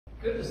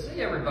Good to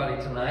see everybody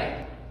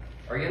tonight.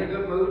 Are you in a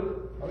good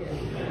mood? Oh,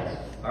 yes.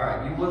 All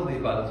right, you will be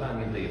by the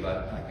time you leave,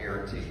 I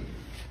guarantee.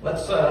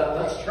 Let's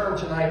turn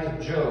tonight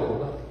to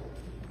Job.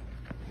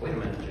 Wait a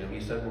minute, Jim.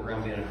 You said we're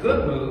going to be in a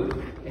good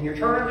mood, and you're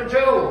turning to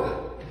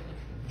Job.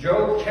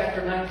 Job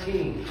chapter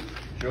 19.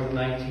 Job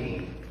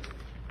 19.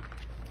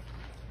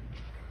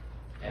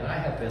 And I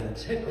have been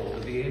tickled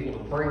to be able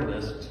to bring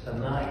this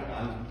tonight.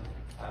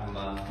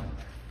 I'm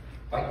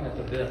biting at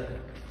the bit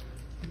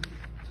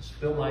to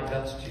spill my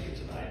guts to you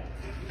tonight.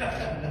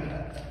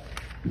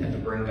 And to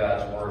bring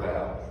God's word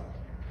out.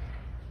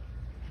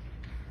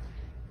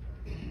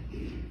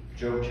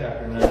 Job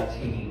chapter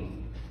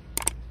 19.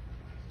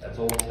 That's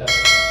Old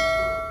Testament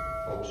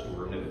for folks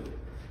who are new.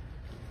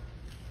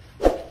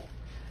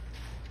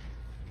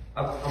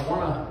 I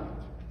want to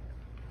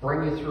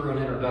bring you through an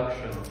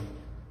introduction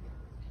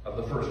of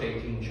the first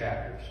 18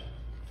 chapters.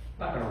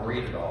 I'm not going to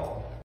read it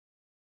all.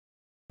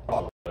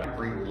 I can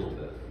read a little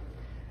bit.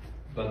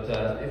 But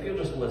if you'll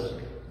just listen.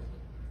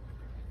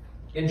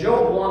 In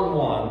Job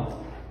 1:1,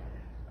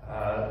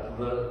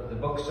 the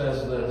book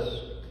says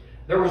this: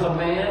 There was a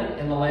man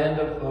in the land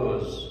of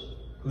Uz,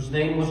 whose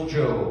name was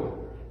Job,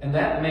 and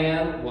that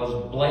man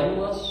was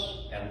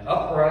blameless and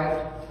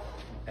upright,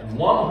 and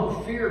one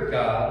who feared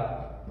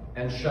God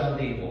and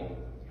shunned evil.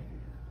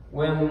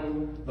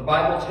 When the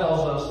Bible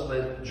tells us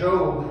that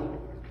Job,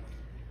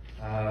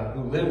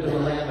 who lived in the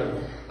land of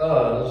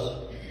Uz,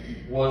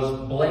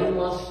 was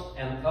blameless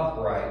and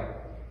upright,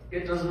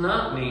 it does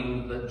not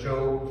mean that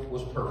Job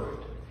was perfect.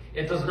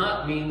 It does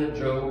not mean that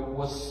Job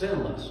was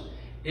sinless.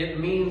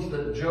 It means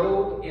that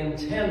Job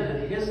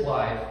intended his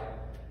life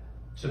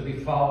to be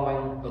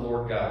following the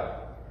Lord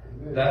God.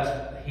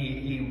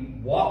 He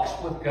walks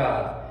with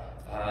God.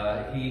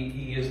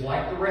 He is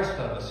like the rest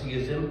of us. He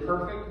is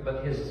imperfect,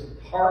 but his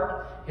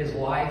heart, his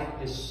life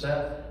is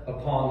set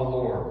upon the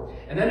Lord.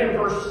 And then in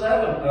verse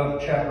 7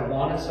 of chapter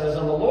 1, it says,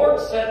 And the Lord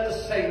said to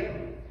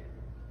Satan,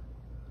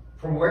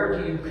 From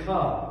where do you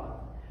come?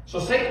 So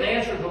Satan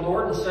answered the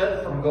Lord and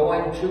said, From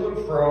going to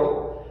and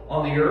fro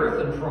on the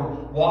earth and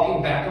from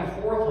walking back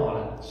and forth on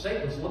it.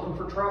 Satan's looking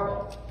for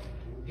trouble.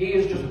 He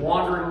is just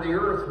wandering the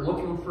earth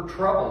looking for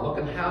trouble,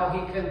 looking how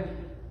he can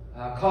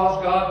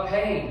cause God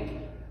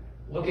pain,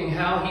 looking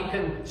how he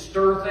can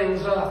stir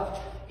things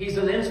up. He's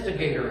an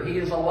instigator. He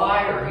is a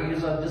liar. He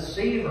is a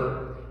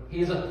deceiver.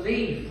 He is a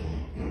thief.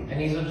 And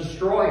he's a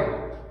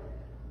destroyer.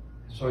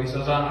 So he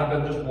says, I've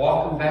been just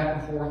walking back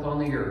and forth on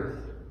the earth.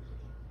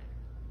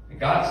 And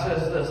God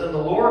says this, And the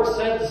Lord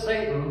said to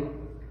Satan,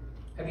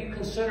 Have you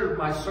considered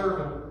my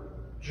servant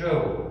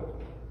Job?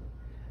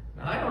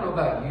 Now, I don't know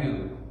about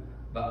you,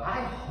 but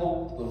I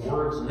hope the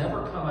words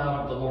never come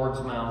out of the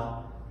Lord's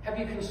mouth, Have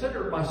you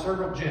considered my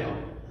servant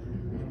Jim?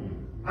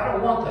 I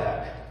don't want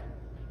that.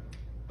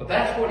 But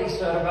that's what he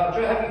said about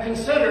Job. Have you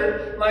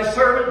considered my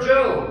servant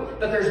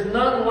Job? That there's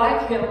none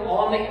like him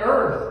on the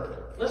earth.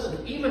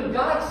 Listen, even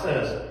God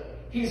says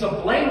he's a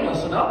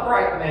blameless and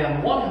upright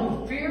man, one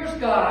who fears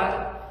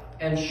God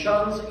and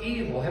shuns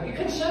evil. Have you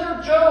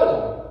considered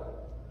Job?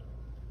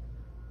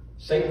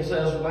 Satan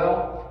says,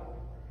 well,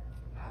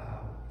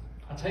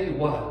 I'll tell you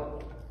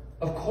what.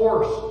 Of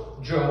course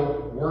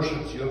Job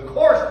worships you. Of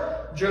course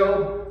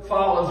Job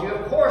follows you.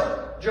 Of course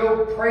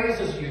Job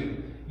praises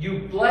you.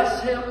 You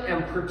bless him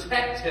and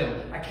protect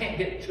him. I can't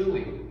get to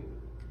him.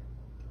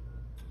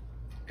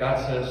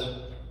 God says,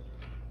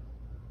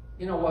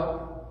 you know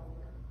what?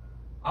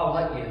 I'll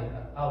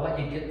let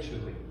you get to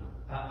him.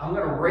 I'm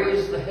going to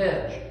raise the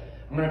hedge.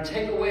 I'm going to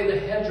take away the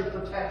hedge of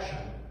protection.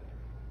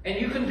 And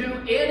you can do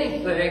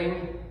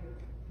anything,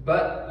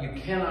 but you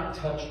cannot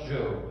touch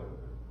Job.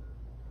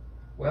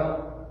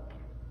 Well,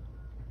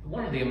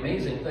 one of the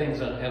amazing things,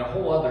 and a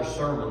whole other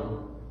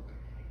sermon,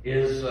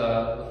 is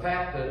the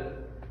fact that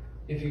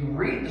if you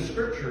read the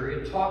scripture,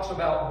 it talks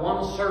about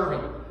one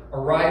servant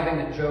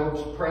arriving at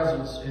Job's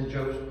presence,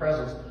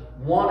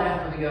 one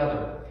after the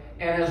other.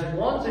 And as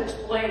one's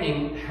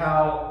explaining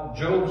how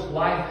Job's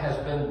life has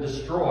been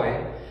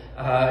destroyed,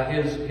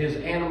 his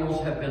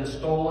animals have been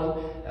stolen,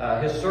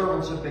 his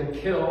servants have been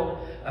killed,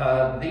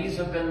 this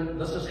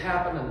has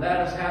happened and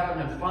that has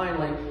happened, and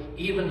finally,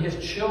 even his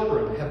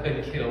children have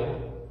been killed.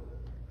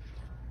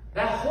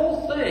 That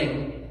whole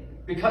thing,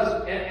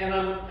 because, and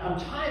I'm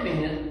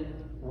timing it,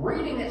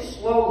 reading it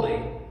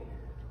slowly,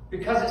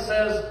 because it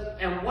says,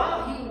 and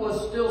while he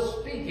was still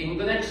speaking,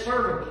 the next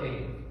servant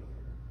came.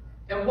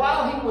 And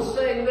while he was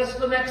saying this,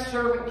 the next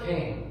servant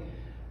came.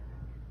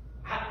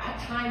 I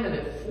time it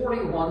at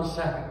 41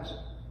 seconds.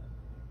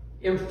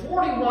 In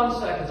 41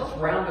 seconds, let's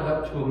round it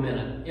up to a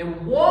minute.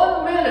 In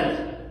 1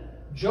 minute,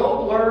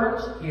 Job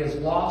learns he has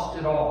lost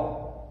it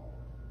all.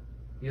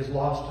 He has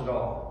lost it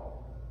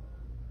all.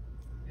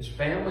 His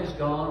family's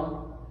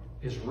gone.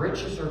 His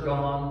riches are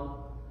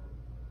gone.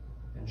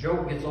 And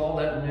Job gets all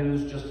that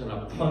news just in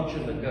a punch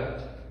in the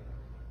gut.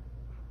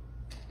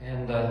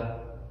 And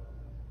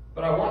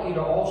but I want you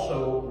to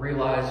also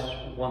realize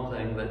one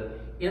thing, that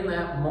in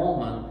that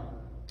moment,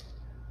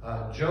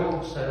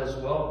 Job says,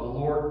 well, the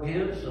Lord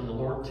gives and the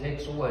Lord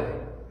takes away.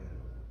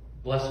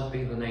 Blessed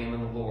be the name of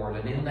the Lord.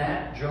 And in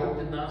that, Job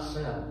did not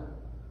sin.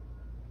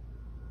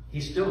 He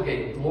still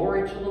gave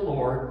glory to the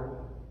Lord.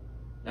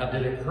 Now,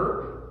 did it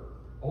hurt?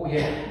 Oh,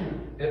 yeah.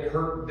 It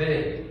hurt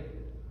big.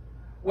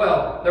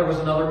 Well, there was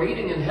another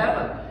meeting in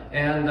heaven.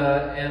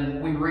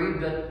 And we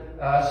read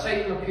that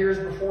Satan appears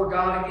before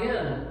God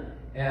again.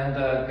 And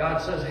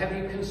God says, have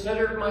you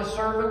considered my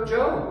servant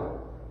Job?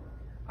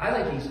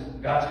 I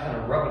think God's kind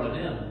of rubbing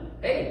it in.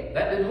 Hey,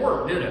 that didn't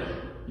work, did it?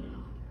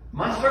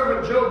 My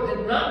servant Job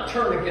did not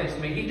turn against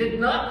me. He did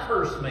not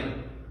curse me.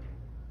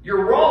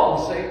 You're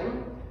wrong,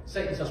 Satan.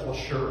 Satan says, well,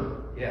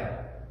 sure,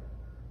 yeah.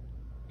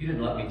 You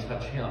didn't let me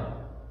touch him.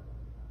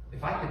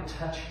 If I could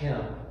touch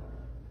him,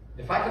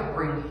 if I could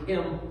bring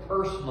him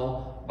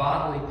personal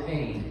bodily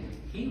pain,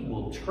 he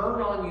will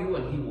turn on you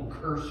and he will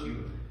curse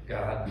you,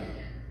 God.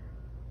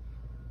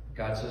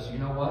 God says, you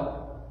know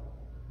what?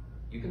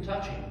 You can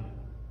touch him,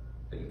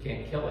 but you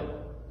can't kill him.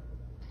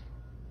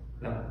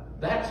 Now,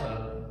 that's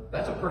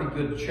a pretty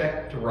good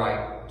check to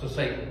write to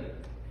Satan.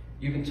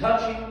 You can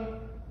touch him,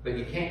 but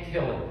you can't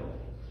kill him.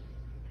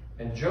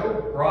 And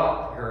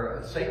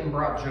Satan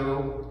brought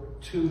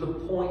Job to the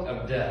point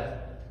of death.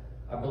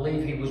 I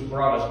believe he was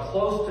brought as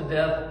close to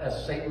death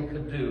as Satan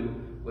could do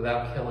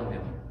without killing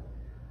him.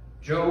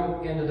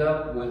 Job ended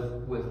up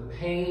with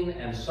pain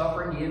and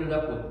suffering. He ended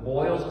up with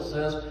boils, it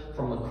says,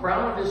 from the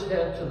crown of his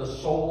head to the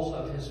soles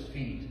of his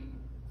feet.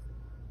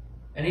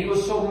 And he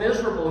was so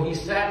miserable, he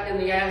sat in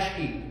the ash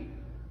heap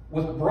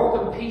with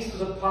broken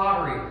pieces of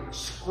pottery,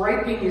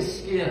 scraping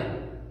his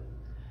skin.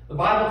 The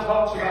Bible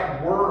talks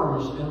about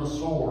worms in the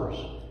sores.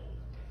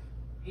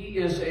 He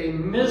is a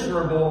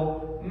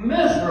miserable,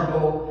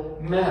 miserable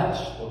mess.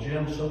 Well,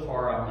 Jim, so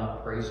far I'm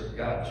not praising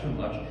God too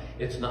much.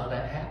 It's not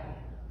that happy.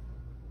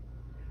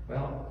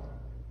 Well,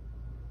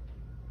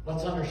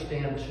 let's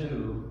understand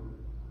too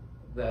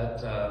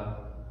that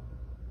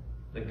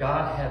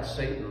God had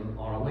Satan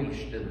on a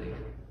leash, didn't he?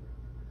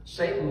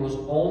 Satan was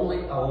only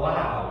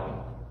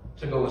allowed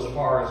to go as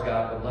far as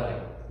God would let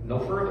him. No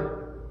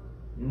further.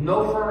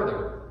 No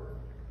further.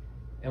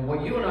 And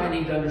what you and I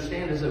need to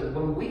understand is that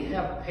when we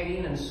have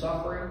pain and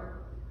suffering,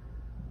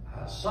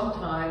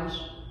 sometimes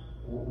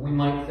we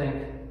might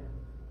think,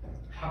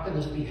 how can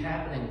this be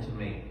happening to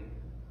me?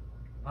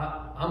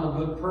 I'm a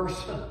good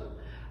person.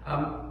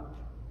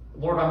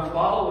 Lord, I'm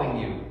following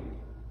you.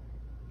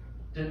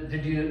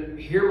 Did you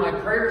hear my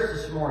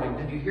prayers this morning?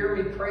 Did you hear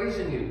me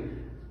praising you?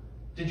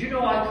 Did you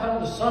know I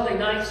come to Sunday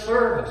night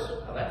service?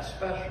 Now that's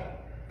special.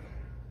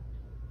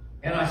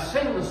 And I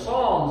sing the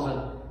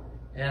songs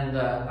and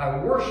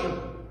I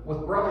worship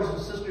with brothers and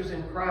sisters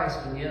in Christ,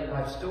 and yet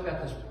I've still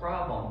got this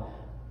problem.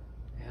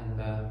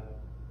 And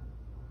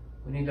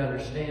we need to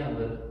understand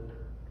that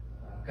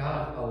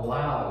God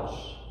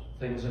allows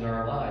things in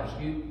our lives.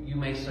 You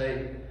may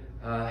say,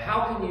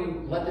 how can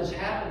you let this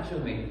happen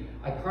to me?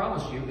 I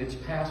promise you, it's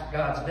past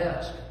God's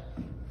desk.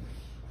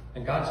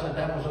 And God said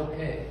that was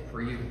okay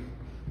for you.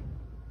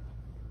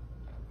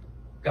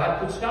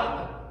 God could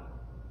stop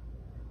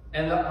it.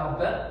 And I'll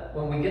bet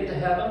when we get to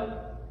heaven,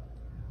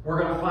 we're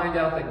going to find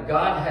out that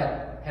God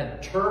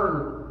had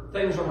turned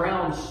things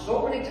around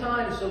so many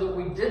times so that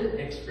we didn't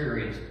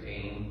experience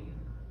pain.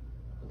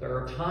 But there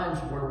are times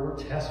where we're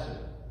tested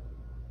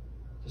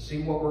to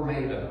see what we're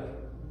made of.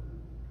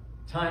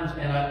 Times,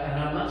 and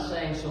I'm not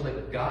saying so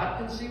that God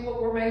can see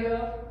what we're made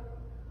of.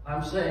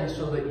 I'm saying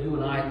so that you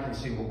and I can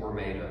see what we're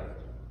made of.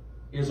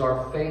 Is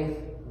our faith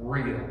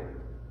real?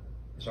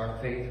 Is our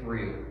faith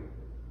real?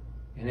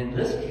 And in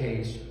this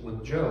case,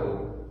 with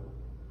Job,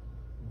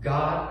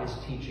 God is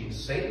teaching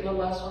Satan a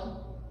lesson,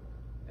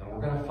 and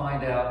we're going to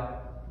find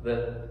out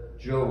that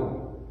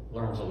Job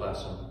learns a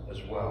lesson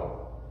as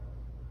well.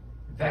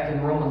 In fact,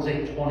 in Romans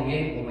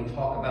 8:28, when we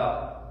talk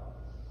about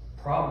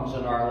problems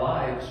in our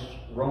lives,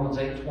 Romans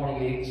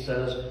 8:28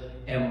 says,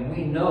 and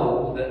we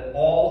know that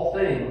all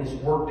things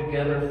work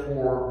together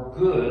for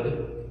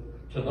good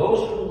to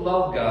those who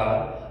love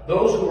God,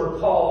 those who are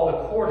called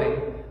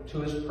according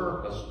to his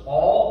purpose.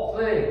 All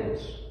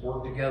things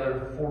work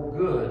together for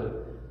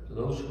good to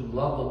those who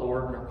love the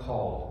Lord and are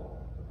called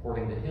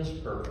according to his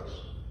purpose.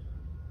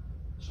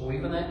 So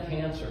even that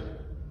cancer,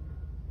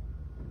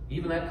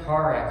 even that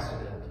car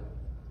accident,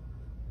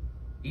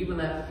 even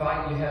that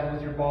fight you had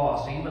with your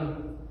boss,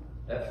 even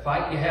that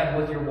fight you had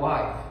with your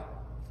wife,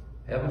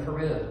 heaven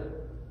forbid,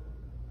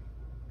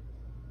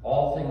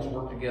 all things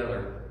work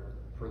together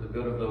for the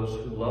good of those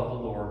who love the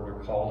Lord and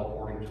are called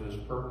according to his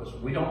purpose.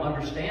 We don't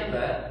understand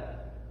that.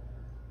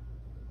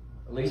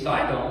 At least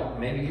I don't.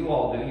 Maybe you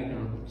all do. You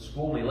can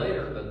school me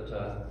later.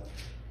 But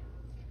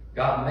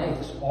God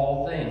makes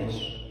all things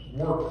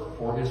work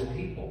for his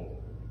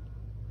people.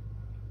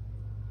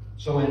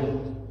 So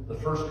in the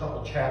first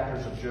couple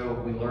chapters of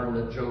Job, we learn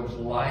that Job's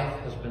life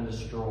has been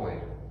destroyed.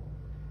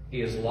 He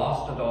has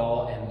lost it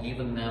all, and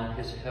even now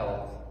his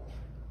health.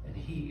 And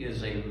he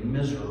is a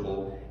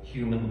miserable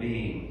human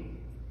being.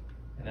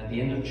 And at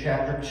the end of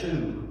chapter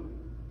 2,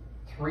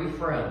 3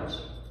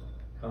 friends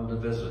come to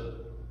visit.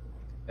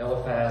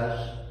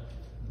 Eliphaz,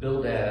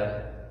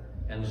 Bildad,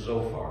 and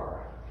Zophar.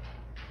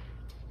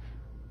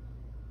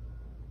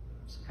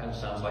 It's Kind of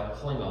sounds like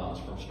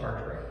Klingons from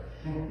Star Trek.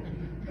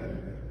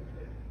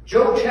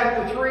 Job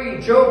chapter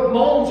 3, Job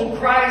moans and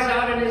cries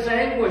out in his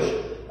anguish,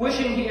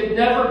 wishing he had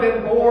never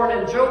been born.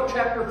 In Job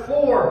chapter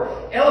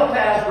 4,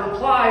 Eliphaz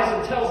replies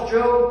and tells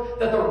Job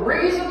that the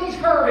reason he's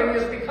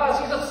hurting is because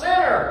he's a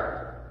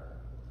sinner.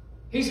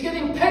 He's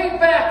getting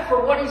paid back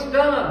for what he's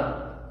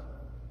done.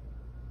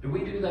 Do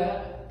we do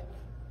that?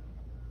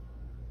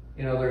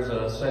 You know, there's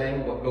a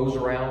saying, what goes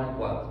around,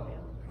 what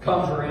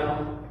comes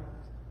around.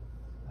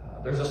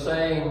 There's a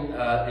saying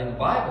in the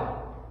Bible,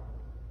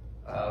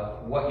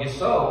 what you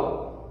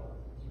sow,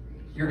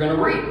 you're going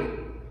to reap.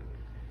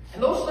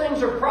 And those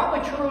things are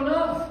probably true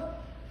enough.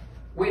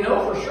 We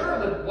know for sure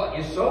that what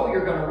you sow,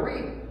 you're going to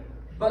reap.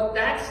 But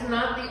that's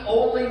not the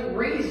only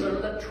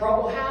reason that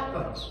trouble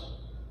happens.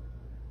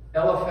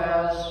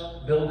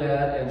 Eliphaz,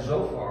 Bildad, and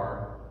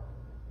Zophar,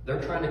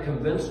 they're trying to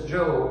convince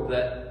Job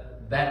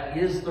that that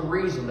is the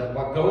reason, that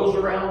what goes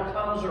around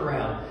comes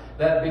around.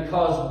 That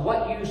because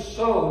what you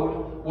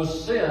sowed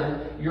was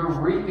sin, you're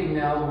reaping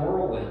now the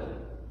whirlwind.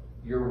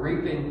 You're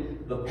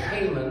reaping the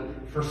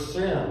payment for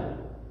sin.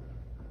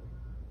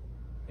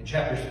 In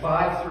chapters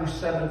 5 through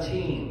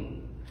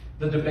 17,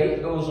 the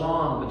debate goes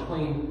on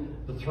between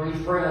the three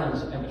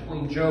friends and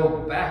between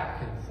Job,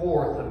 back and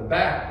forth and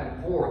back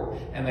and forth.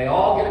 And they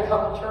all get a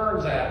couple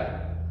turns at it.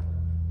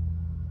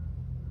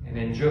 And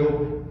in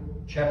Job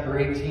chapter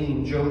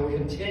 18, Job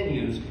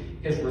continues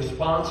his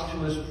response to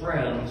his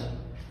friends,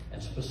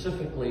 and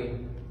specifically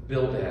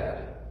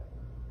Bildad.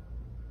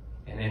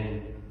 And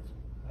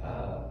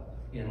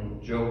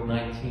in Job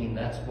 19,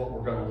 that's what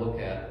we're going to look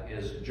at,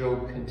 is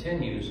Job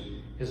continues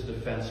his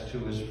defense to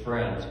his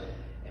friends.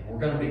 And we're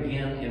going to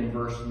begin in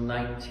verse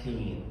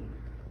 19.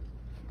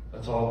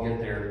 Let's all get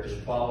there.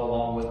 Just follow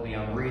along with me.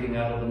 I'm reading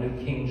out of the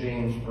New King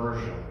James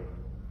Version.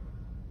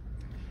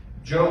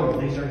 Job,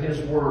 these are his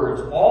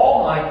words.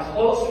 All my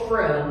close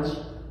friends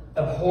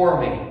abhor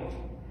me,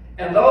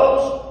 and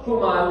those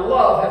whom I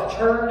love have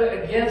turned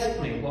against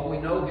me. Well, we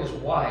know his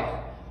wife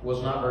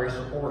was not very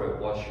supportive,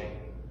 was she?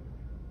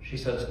 She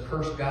says,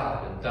 curse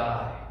God and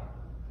die.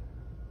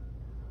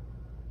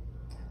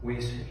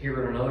 We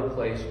hear in another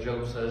place,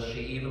 Job says,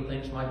 she even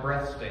thinks my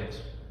breath stinks.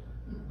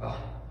 Well,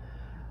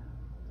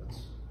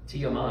 that's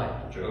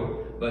TMI,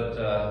 Job,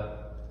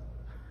 but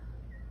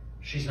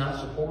she's not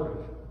supportive.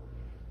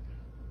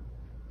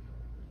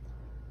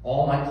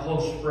 All my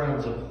close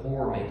friends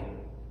abhor me.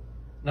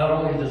 Not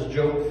only does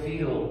Job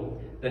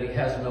feel that he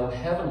has no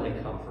heavenly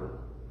comfort,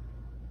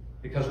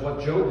 because what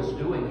Job is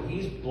doing,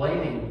 he's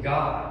blaming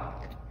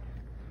God.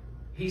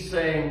 He's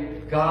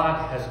saying,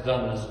 God has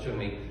done this to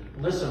me.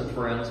 Listen,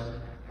 friends,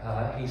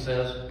 he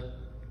says,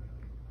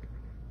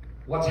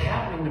 what's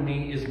happening to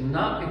me is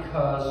not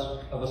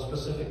because of a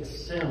specific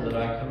sin that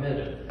I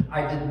committed.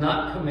 I did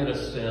not commit a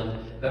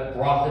sin that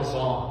brought this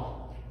on.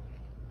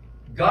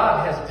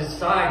 God has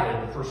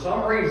decided, for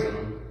some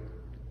reason,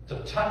 to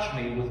touch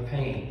me with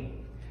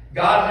pain.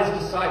 God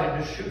has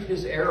decided to shoot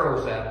his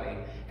arrows at me.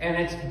 And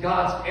it's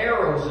God's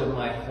arrows in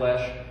my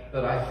flesh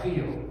that I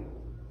feel.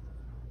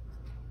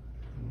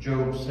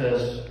 Job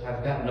says,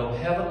 I've got no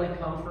heavenly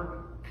comfort,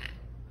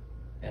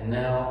 and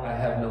now I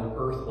have no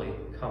earthly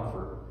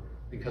comfort,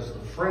 because the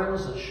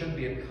friends that should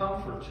be a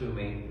comfort to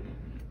me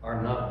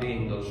are not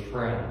being those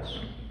friends.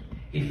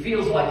 He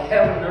feels like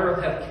heaven and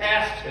earth have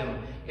cast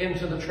him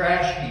into the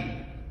trash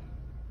heap,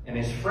 and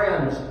his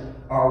friends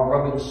are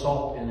rubbing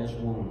salt in his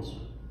wounds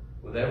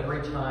with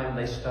every time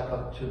they step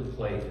up to the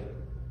plate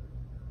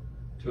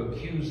to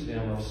accuse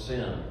him of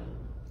sin.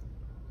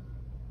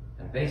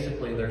 And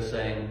basically they're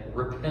saying,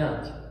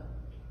 repent.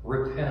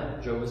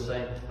 Repent. Job is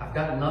saying, I've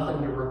got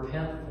nothing to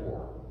repent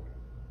for.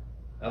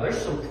 Now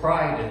there's some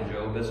pride in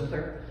Job, isn't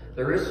there?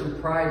 There is some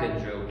pride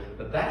in Job,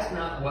 but that's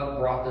not what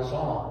brought this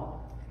on.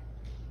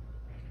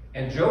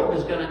 And Job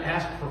is going to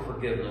ask for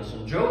forgiveness,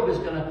 and Job is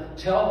going to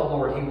tell the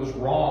Lord he was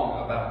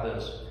wrong about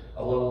this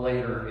a little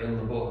later in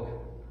the book.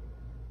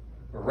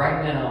 But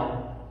right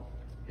now,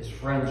 his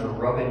friends are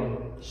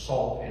rubbing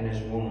salt in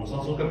his wounds.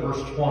 Let's look at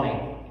verse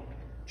 20.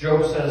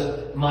 Job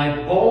says, my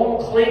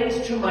bone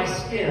clings to my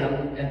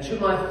skin and to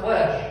my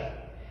flesh,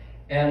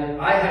 and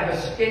I have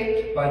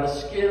escaped by the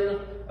skin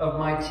of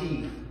my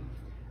teeth.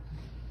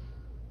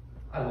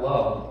 I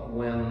love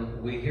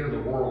when we hear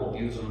the world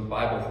using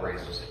Bible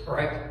phrases,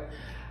 right?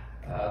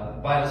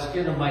 By the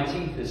skin of my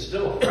teeth is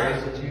still a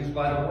phrase that's used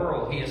by the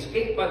world. He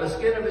escaped by the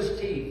skin of his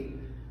teeth.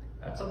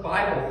 That's a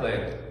Bible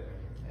thing.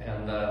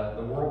 And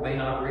the world may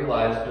not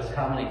realize just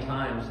how many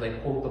times they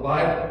quote the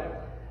Bible.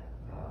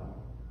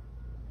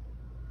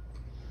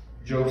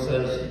 Job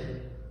says,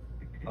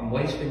 I'm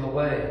wasting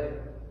away.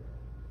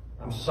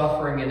 I'm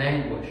suffering in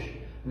anguish.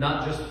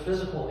 Not just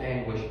physical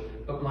anguish,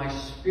 but my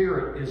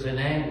spirit is in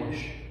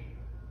anguish.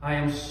 I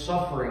am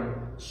suffering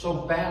so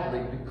badly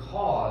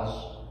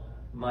because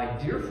my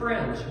dear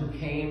friends who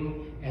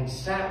came and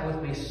sat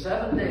with me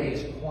 7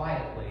 days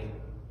quietly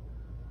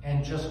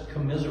and just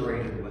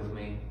commiserated with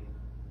me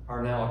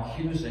are now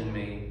accusing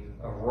me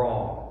of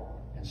wrong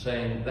and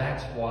saying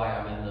that's why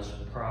I'm in this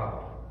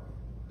problem.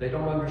 They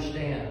don't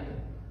understand.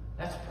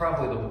 That's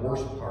probably the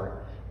worst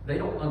part. They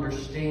don't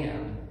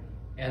understand,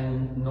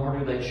 and nor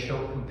do they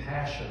show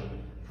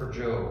compassion for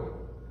Job.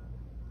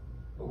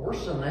 But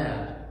worse than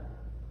that,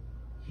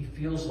 he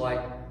feels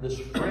like this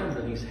friend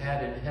that he's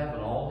had in heaven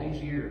all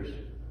these years,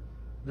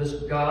 this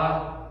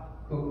God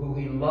who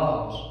he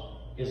loves,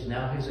 is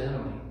now his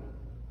enemy.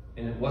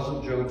 And it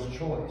wasn't Job's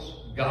choice.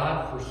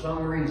 God, for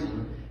some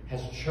reason,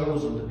 has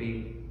chosen to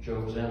be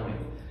Job's enemy.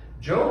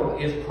 Job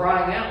is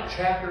crying out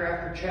chapter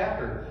after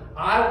chapter,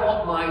 I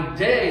want my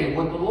day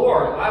with the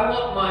Lord. I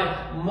want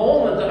my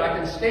moment that I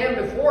can stand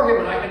before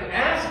him and I can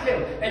ask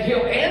him and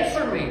he'll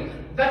answer me.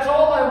 That's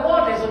all I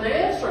want is an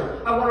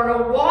answer. I want to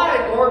know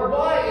why, Lord,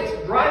 why.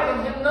 It's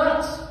driving him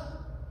nuts.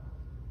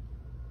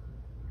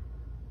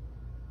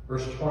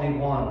 Verse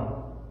 21.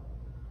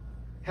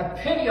 Have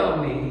pity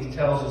on me, he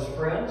tells his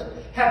friends.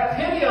 Have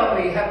pity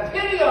on me, have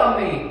pity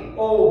on me,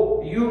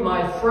 oh, you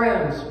my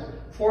friends,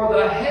 for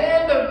the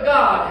hand of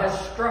God has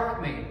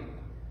struck me.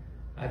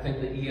 I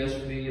think the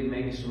ESV and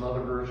maybe some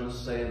other versions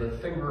say the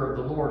finger of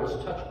the Lord has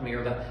touched me,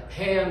 or the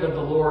hand of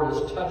the Lord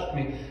has touched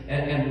me.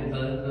 And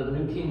the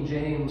New King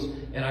James,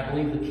 and I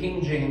believe the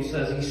King James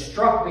says, he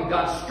struck me,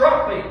 God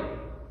struck me.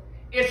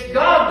 It's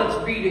God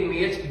that's beating me.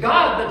 It's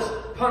God that's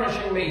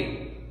punishing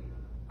me.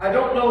 I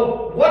don't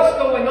know what's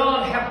going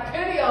on. Have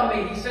pity on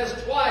me, he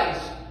says twice.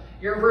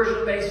 Your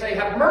version may say,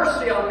 have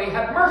mercy on me,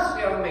 have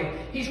mercy on me.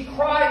 He's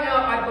crying out,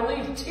 I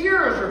believe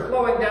tears are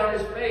flowing down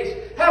his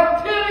face.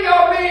 Have pity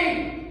on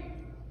me!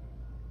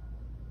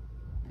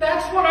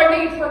 That's what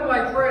I need from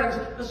my friends.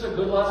 This is a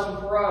good lesson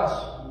for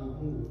us.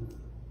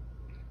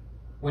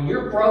 When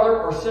your brother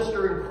or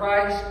sister in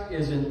Christ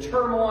is in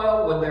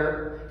turmoil, when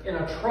they're in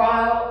a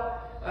trial,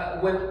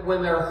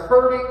 when they're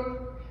hurting,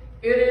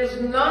 it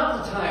is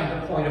not the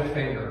time to point a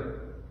finger.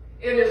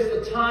 It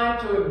is the time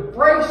to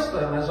embrace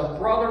them as a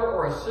brother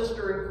or a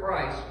sister in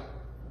Christ.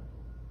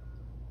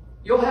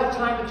 You'll have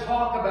time to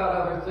talk about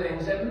other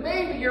things, and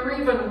maybe you're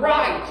even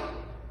right.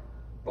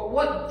 But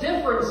what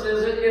difference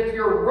is it if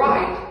you're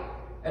right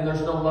and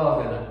there's no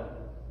love in it?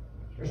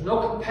 There's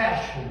no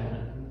compassion in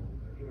it.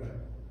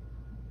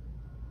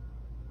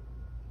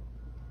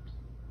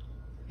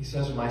 He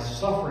says, my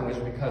suffering is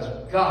because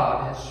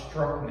God has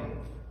struck me.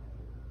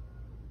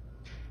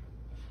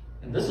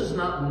 And this is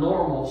not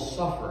normal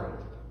suffering.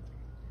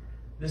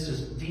 This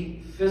is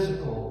deep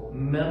physical,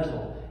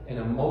 mental, and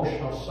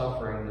emotional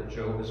suffering that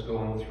Job is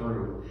going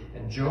through.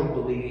 And Job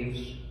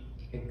believes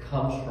it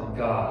comes from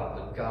God,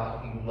 the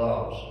God he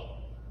loves.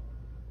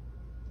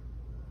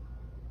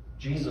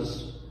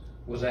 Jesus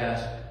was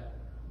asked,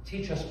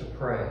 teach us to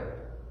pray.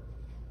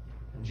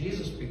 And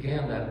Jesus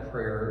began that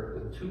prayer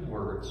with two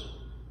words,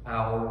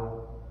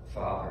 our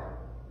Father.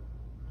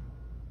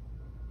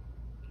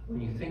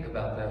 When you think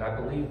about that, I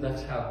believe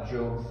that's how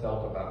Job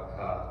felt about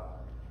God.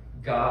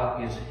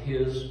 God is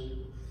his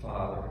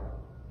Father.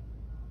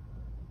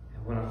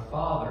 And when a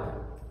father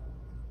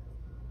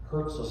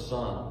hurts a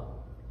son,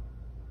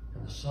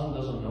 and the son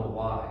doesn't know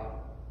why,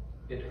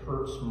 it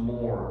hurts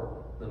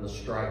more than the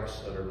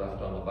stripes that are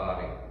left on the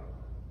body.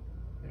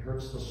 It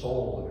hurts the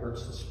soul, it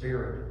hurts the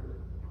spirit.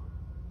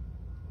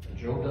 And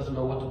Job doesn't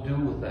know what to do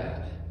with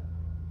that.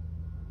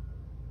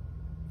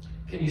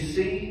 Can you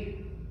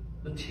see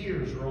the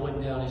tears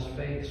rolling down his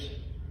face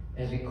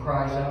as he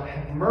cries out,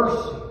 have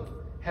mercy,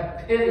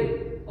 have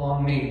pity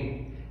on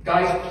me.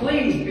 Guys,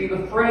 please be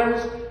the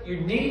friends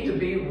you need to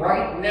be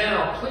right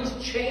now. Please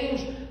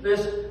change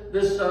this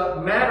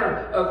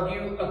matter of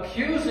you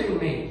accusing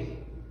me,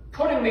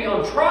 putting me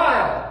on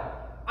trial.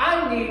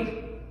 I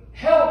need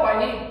help.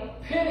 I need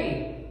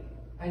pity.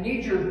 I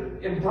need your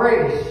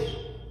embrace.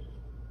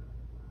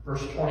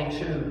 Verse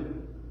 22.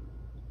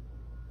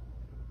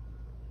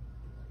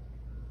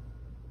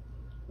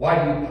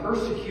 Why do you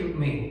persecute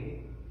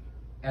me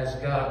as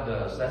God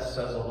does? That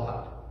says a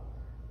lot.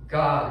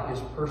 God is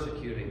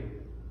persecuting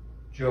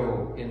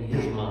Job in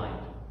his mind.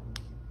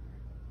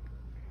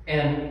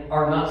 And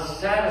are not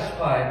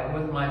satisfied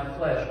with my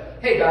flesh.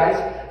 Hey guys,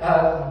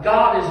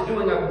 God is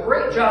doing a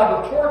great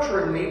job of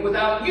torturing me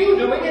without you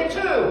doing it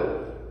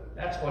too.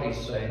 That's what he's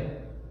saying.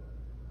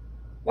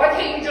 Why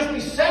can't you just be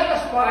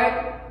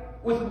satisfied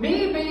with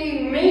me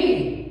being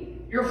me,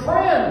 your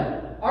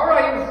friend? Aren't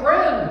I your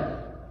friend?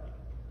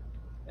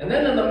 And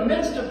then in the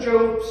midst of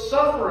Job's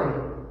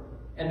suffering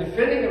and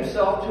defending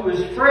himself to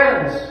his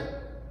friends,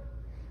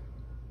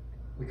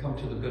 we come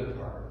to the good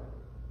part.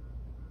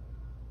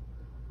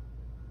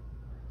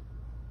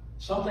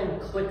 Something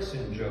clicks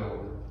in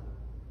Job.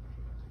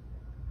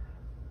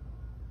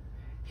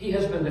 He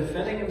has been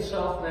defending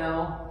himself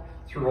now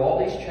through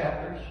all these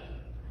chapters.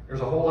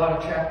 There's a whole lot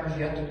of chapters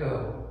yet to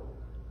go.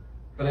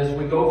 But as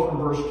we go from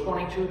verse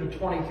 22 to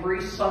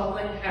 23,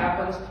 something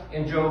happens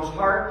in Job's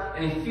heart,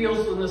 and he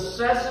feels the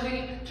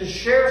necessity to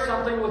share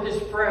something with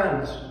his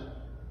friends.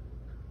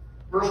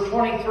 Verse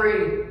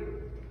 23,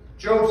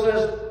 Job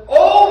says,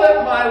 oh,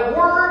 that my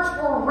words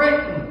were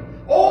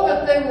written. Oh,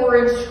 that they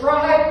were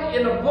inscribed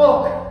in a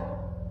book.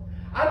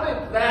 I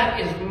think that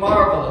is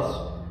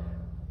marvelous.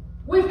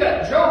 We've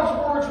got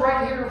Job's words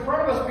right here in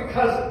front of us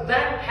because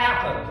that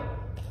happened.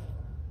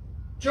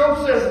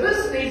 Job says,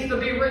 this needs to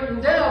be written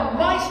down.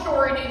 My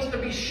story needs to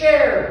be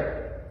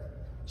shared.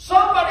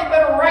 Somebody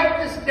better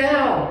write this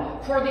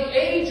down for the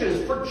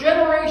ages, for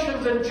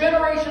generations and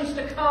generations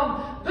to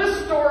come.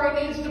 This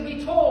story needs to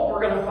be told.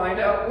 We're going to find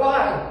out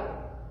why.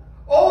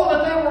 Oh,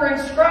 that they were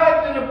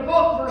inscribed in a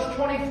book, verse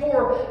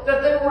 24,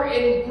 that they were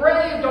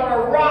engraved on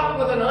a rock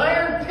with an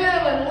iron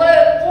pen and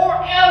lead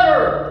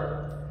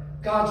forever.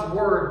 God's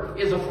word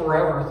is a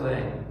forever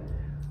thing.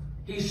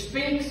 He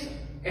speaks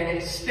and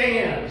it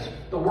stands.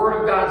 The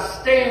word of God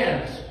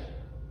stands.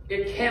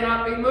 It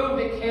cannot be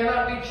moved. It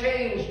cannot be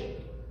changed.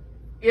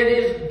 It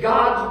is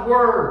God's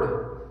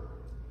word.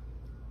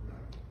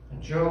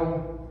 And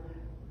Job,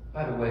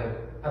 by the way,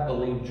 I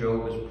believe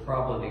Job is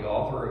probably the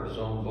author of his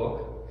own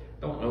book.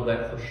 Don't know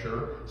that for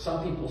sure.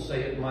 Some people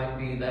say it might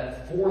be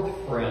that fourth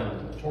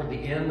friend toward the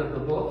end of the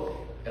book,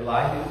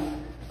 Elihu.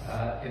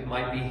 It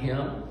might be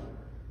him.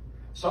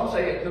 Some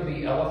say it could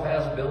be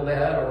Eliphaz,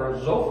 Bildad, or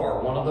Zophar,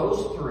 one of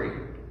those three.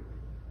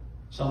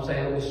 Some say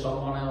it was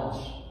someone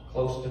else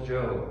close to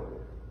Job.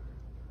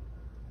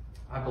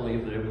 I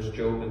believe that it was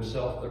Job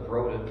himself that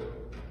wrote it.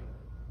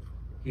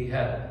 He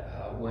had,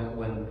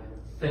 when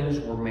things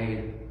were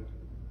made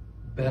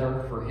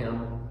better for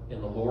him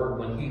in the Lord,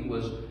 when he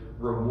was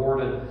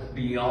rewarded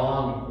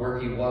beyond where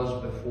he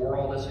was before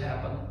all this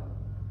happened,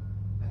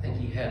 I think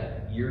he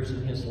had years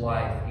in his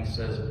life. He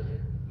says,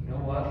 you know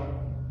what?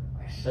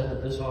 I said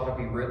that this ought to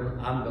be written.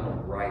 I'm going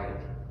to write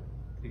it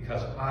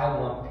because I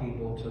want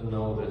people to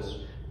know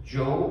this.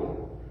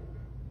 Job,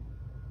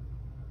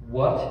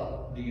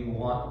 what do you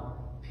want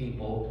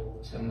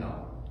people to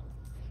know?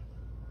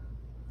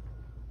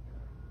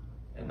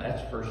 And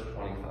that's verse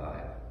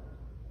 25.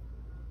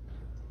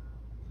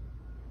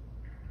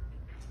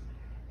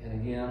 And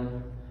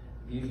again,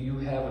 you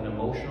have an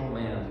emotional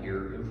man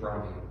here in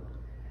front of you.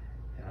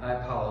 And I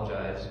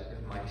apologize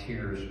if my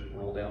tears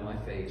roll down my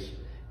face,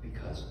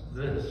 because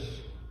this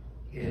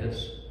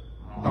is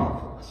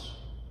marvelous.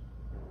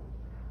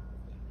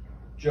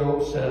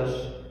 Job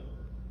says,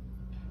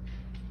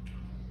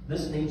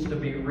 this needs to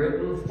be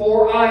written,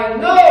 for I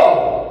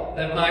know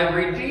that my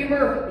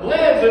Redeemer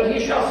lives, and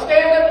he shall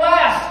stand at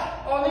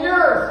last on the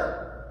earth.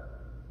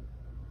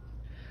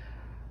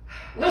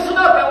 Listen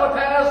up,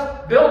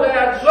 Eliphaz,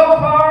 Bildad,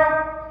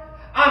 Zophar.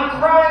 I'm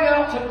crying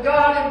out to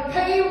God in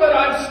pain, but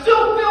I'm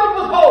still filled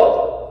with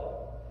hope.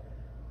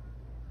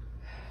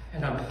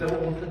 And I'm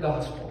filled with the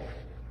gospel.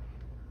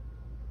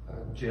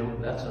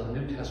 Jim, that's a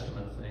New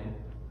Testament thing.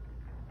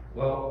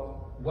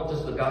 Well, what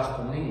does the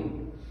gospel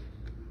mean?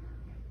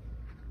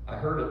 I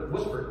heard it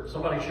whispered.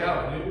 Somebody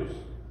shout. News.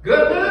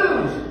 Good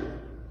news.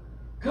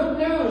 Good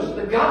news.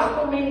 The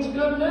gospel means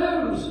good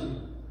news.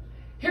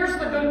 Here's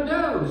the good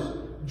news.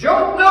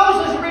 Job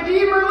knows his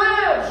Redeemer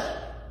lives.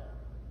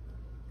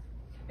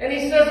 And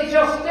he says he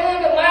shall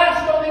stand at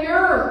last on the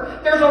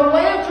earth. There's a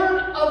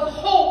lantern of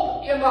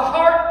hope in the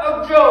heart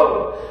of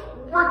Job,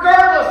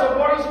 regardless of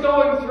what he's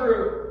going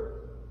through.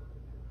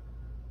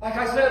 Like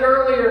I said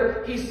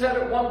earlier, he said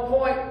at one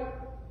point,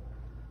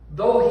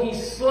 though he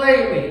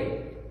slay me,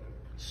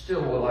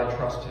 still will I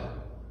trust him.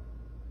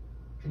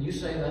 Can you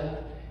say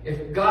that?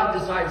 If God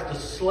decides to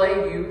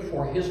slay you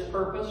for his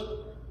purpose,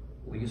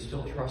 will you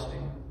still trust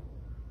him?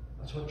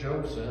 That's what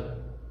Job said.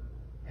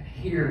 And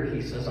here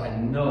he says, I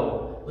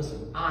know,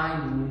 listen, I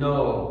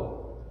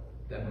know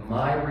that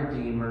my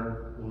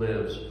Redeemer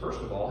lives. First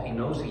of all, he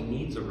knows he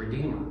needs a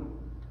Redeemer.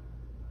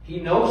 He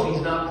knows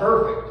he's not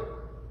perfect.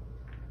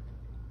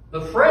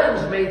 The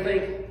friends may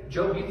think,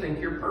 Job, you think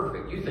you're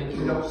perfect. You think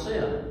you don't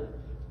sin.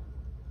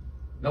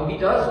 No, he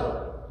doesn't.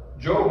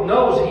 Job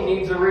knows he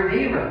needs a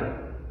Redeemer.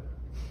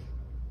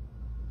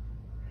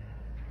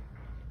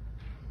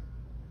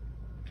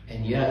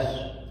 And yes,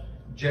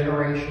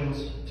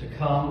 generations to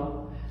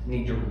come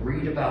need to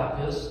read about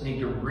this, need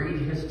to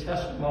read his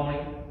testimony.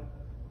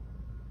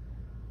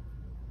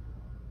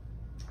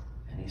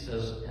 And he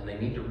says, and they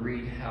need to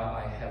read how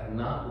I have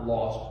not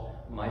lost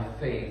my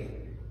faith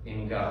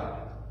in God.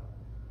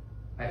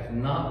 I have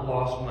not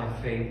lost my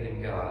faith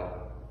in God.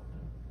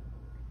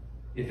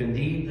 If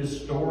indeed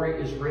this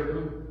story is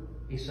written,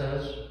 he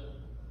says,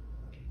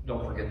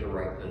 don't forget to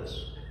write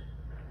this.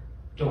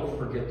 Don't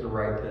forget to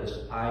write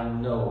this. I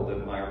know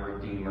that my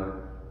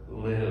Redeemer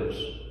lives.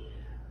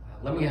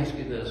 Let me ask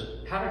you this.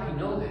 How did he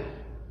know that?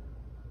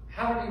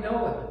 How did he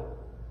know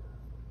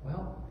it?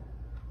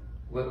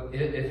 Well,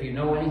 if you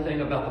know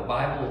anything about the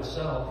Bible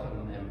itself,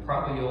 and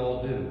probably you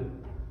all do,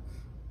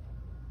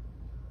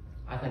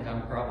 I think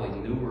I'm probably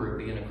newer at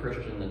being a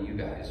Christian than you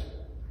guys.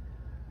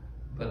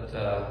 But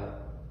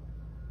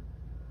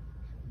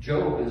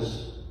Job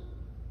is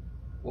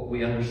what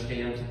we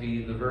understand to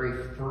be the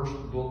very first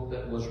book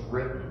that was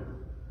written.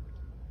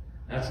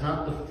 That's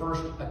not the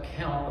first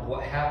account of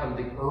what happened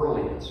the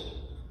earliest.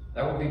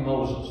 That would be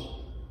Moses.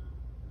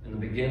 In the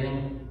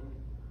beginning,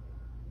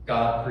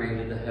 God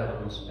created the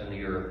heavens and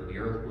the earth. The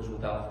earth was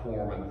without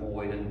form and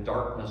void, and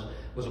darkness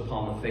was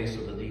upon the face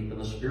of the deep, and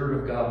the Spirit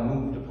of God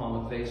moved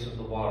upon the face of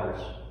the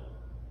waters.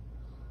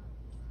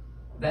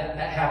 That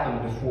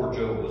happened before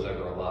Job was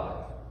ever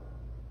alive.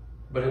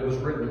 but it was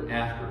written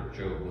after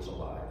Job was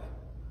alive.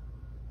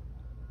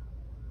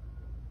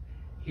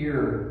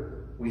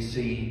 Here we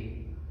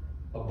see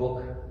a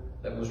book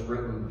that was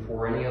written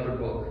before any other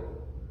book.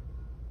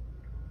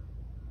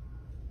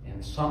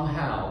 And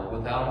somehow,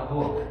 without a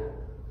book,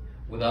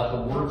 without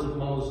the words of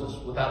Moses,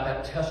 without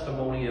that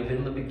testimony of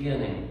in the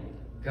beginning,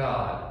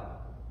 God,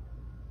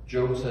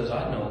 Job says,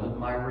 I know that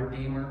my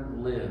Redeemer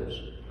lives.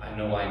 I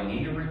know I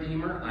need a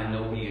Redeemer. I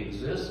know He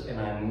exists. And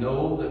I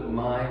know that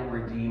my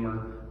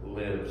Redeemer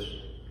lives.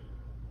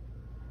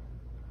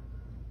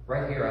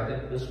 Right here, I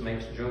think this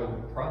makes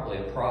Job probably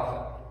a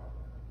prophet.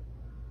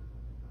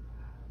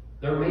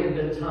 There may have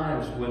been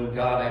times when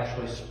God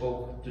actually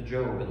spoke to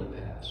Job in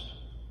the past.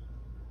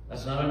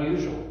 That's not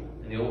unusual.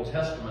 In the Old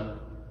Testament,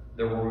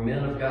 there were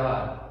men of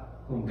God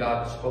whom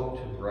God spoke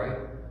to, right?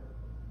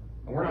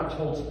 And we're not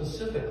told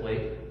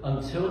specifically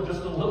until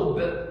just a little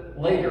bit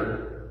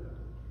later,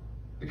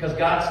 because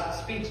God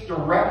speaks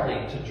directly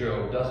to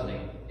Job, doesn't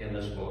He, in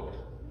this book?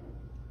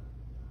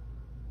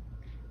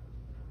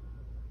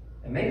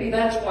 And maybe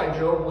that's why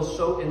Job was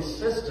so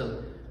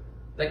insistent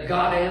that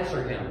God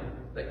answer him.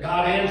 That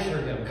God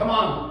answered him. Come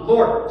on,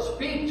 Lord,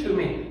 speak to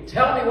me.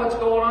 Tell me what's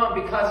going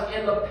on, because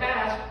in the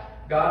past,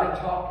 God had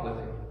talked with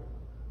him.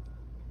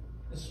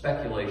 It's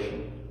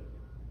speculation.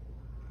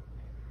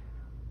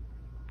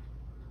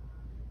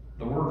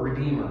 The word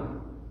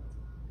Redeemer,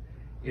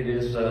 it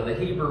is the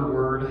Hebrew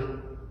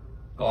word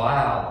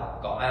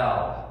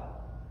Goal.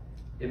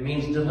 It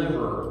means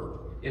deliverer.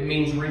 It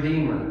means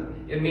redeemer.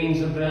 It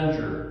means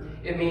avenger.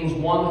 It means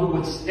one who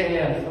would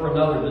stand for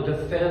another to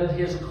defend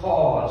his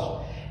cause.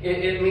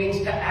 It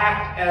means to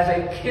act as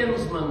a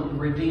kinsman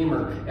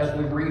redeemer, as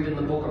we read in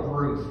the book of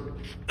Ruth.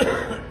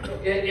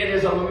 It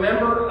is a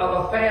member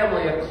of a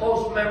family, a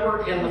close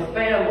member in the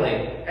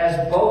family,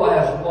 as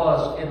Boaz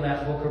was in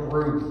that book of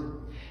Ruth.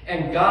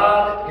 And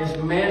God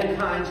is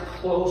mankind's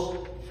close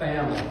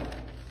family.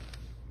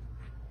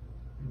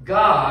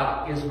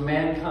 God is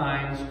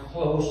mankind's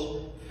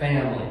close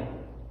family.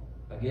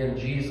 Again,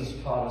 Jesus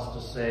taught us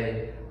to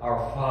say,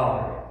 Our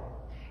Father.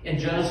 In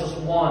Genesis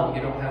 1,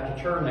 you don't have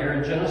to turn there,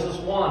 in Genesis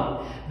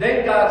 1,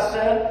 then God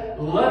said,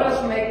 let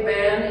us make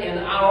man in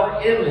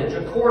our image,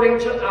 according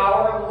to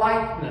our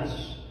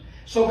likeness.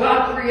 So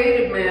God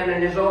created man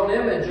in His own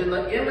image. In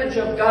the image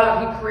of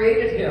God, He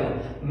created him.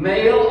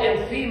 Male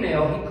and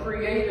female, He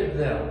created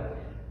them.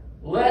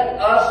 Let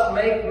us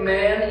make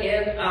man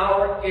in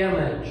our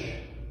image.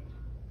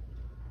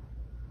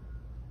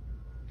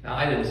 Now,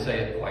 I didn't say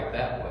it quite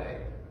that way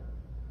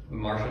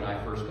when Marcia and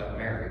I first got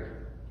married.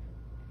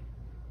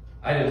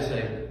 I didn't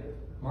say,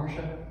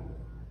 Marcia,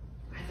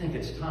 I think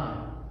it's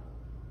time.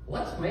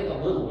 Let's make a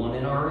little one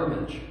in our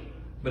image.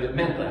 But it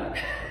meant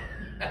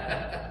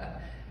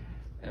that.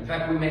 In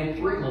fact, we made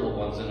 3 little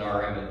ones in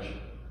our image.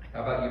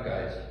 How about you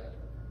guys?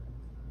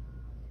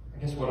 I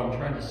guess what I'm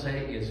trying to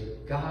say is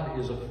God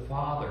is a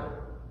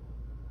father.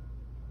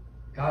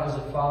 God is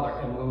a father.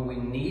 And when we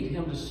need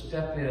Him to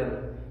step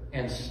in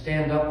and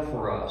stand up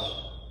for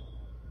us,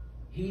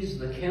 He's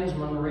the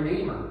kinsman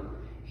redeemer.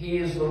 He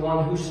is the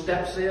one who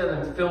steps in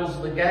and fills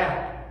the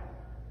gap.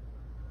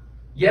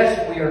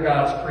 Yes, we are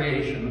God's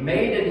creation,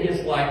 made in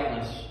His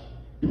likeness.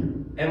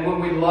 And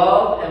when we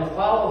love and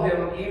follow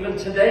Him, even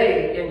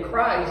today in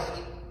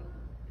Christ,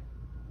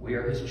 we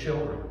are His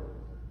children.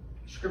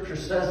 Scripture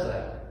says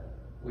that.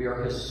 We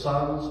are His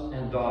sons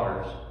and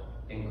daughters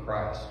in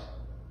Christ.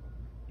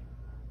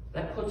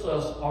 That puts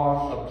us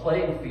on a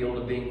playing field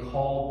of being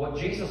called what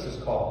Jesus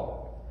is called.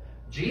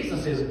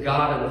 Jesus is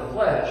God in the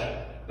flesh,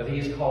 but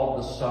He's called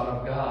the Son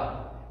of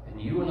God.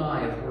 And you and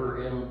I, if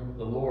we're in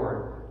the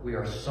Lord, we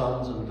are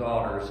sons and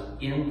daughters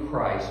in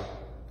Christ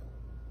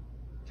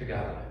to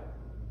God.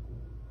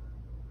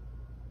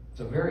 It's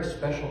a very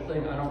special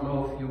thing. I don't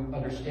know if you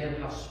understand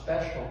how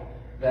special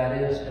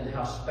that is and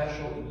how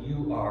special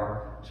you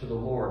are to the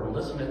Lord. And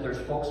listen, if there's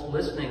folks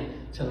listening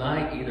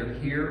tonight, either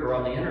here or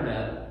on the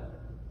internet,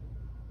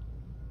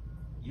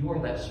 you are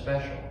that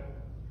special.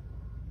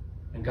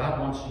 And God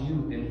wants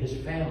you in His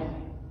family.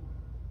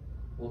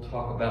 We'll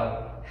talk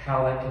about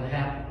how that can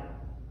happen.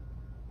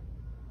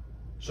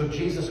 So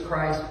Jesus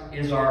Christ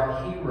is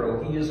our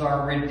hero. He is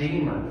our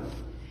Redeemer.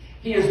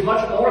 He is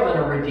much more than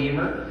a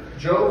Redeemer.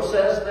 Job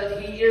says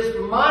that He is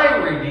my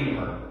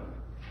Redeemer.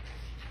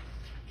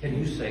 Can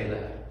you say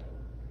that?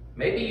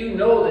 Maybe you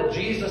know that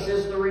Jesus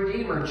is the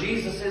Redeemer.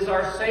 Jesus is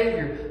our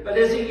Savior. But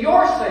is He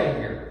your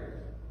Savior?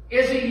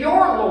 Is He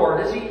your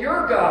Lord? Is He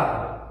your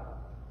God?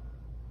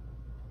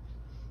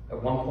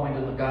 At one point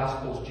in the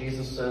Gospels,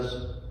 Jesus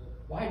says,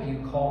 why do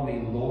you call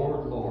me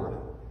Lord, Lord,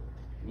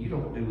 and you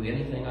don't do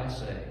anything I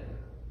say?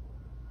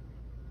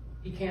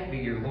 He can't be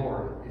your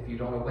Lord if you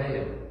don't obey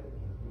Him.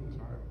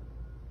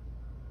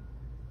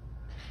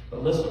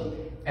 But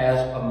listen, as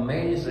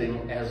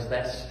amazing as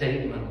that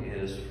statement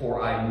is,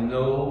 for I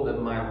know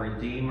that my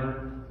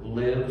Redeemer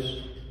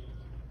lives,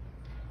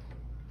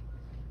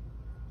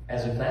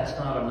 as if that's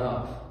not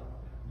enough,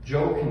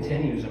 Job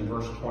continues in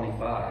verse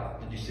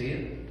 25. Did you see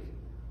it?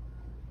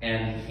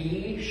 And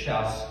He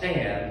shall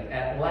stand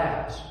at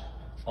last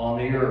on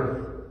the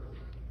earth.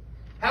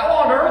 How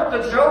on earth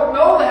does Job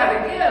know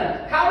that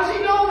again? How does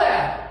he know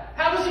that?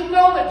 How does he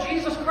know that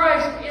Jesus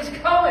Christ is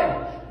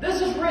coming?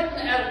 This is written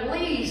at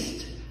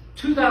least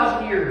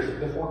 2,000 years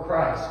before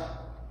Christ.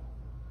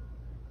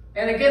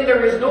 And again,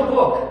 there is no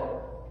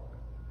book.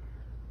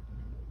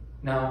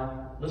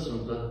 Now,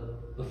 listen,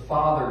 the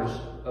fathers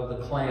of the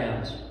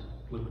clans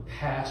would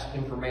pass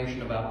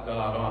information about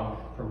God on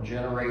from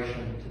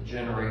generation to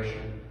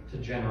generation to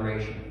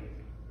generation.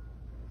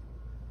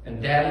 And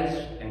daddies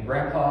and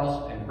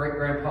grandpas and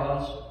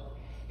great-grandpas,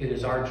 it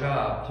is our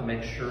job to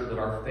make sure that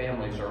our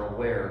families are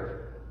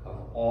aware of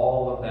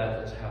all of that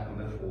that's happened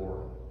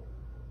before.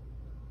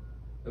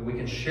 That we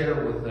can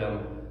share with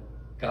them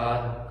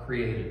God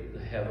created the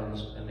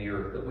heavens and the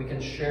earth. That we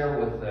can share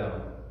with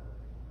them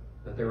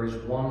that there is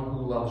one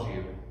who loves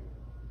you,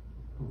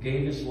 who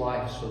gave his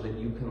life so that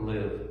you can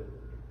live,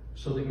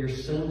 so that your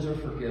sins are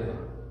forgiven,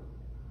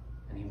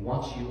 and he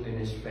wants you in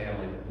his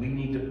family. We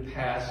need to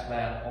pass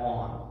that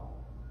on.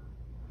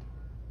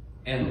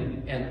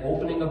 And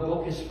opening a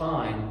book is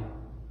fine,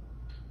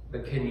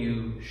 but can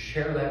you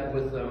share that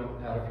with them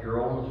out of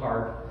your own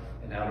heart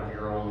and out of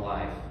your own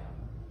life?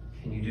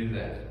 Can you do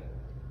that?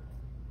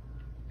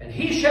 And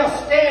he shall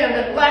stand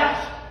at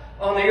last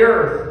on the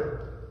earth.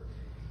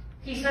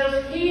 He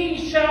says,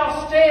 he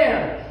shall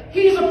stand.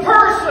 He's a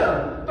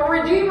person. The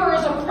Redeemer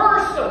is a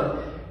person.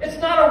 It's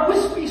not a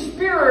wispy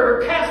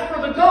spirit or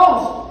Casper the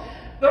Ghost.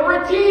 The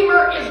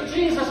Redeemer is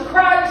Jesus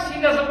Christ.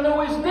 He doesn't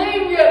know his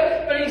name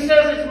yet, but he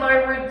says, it's my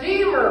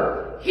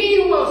Redeemer. He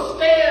will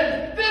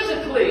stand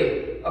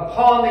physically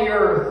upon the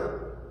earth.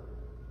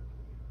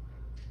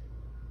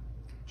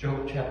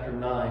 Job chapter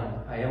 9.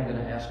 I am going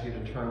to ask you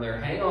to turn there.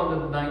 Hang on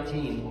to the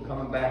 19. We're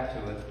coming back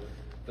to it.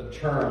 But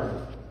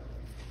turn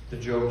to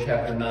Job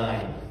chapter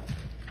 9.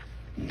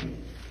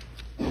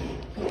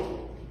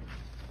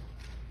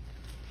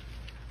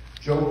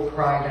 Job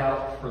cried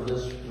out for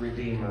this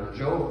Redeemer.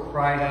 Job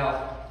cried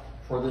out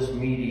for this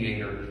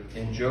mediator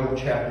in Job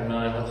chapter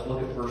 9. Let's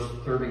look at verse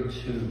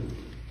 32.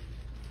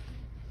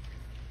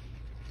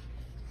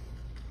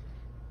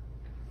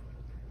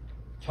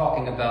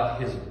 Talking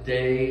about his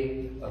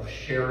day of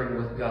sharing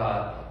with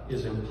God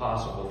is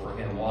impossible for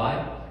him.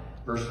 Why?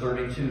 Verse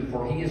 32,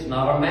 for he is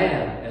not a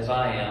man as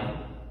I am,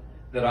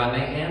 that I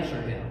may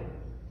answer him.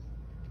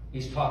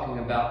 He's talking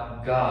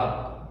about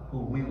God, who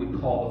we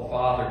would call the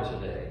Father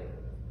today.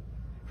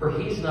 For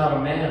he's not a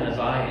man as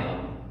I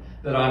am,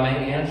 that I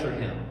may answer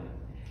him,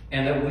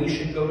 and that we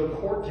should go to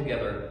court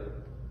together.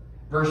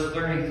 Verse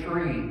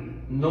 33,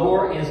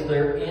 nor is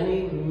there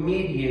any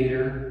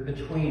mediator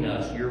between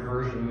us. Your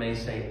version may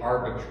say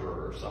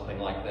arbiter or something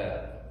like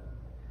that.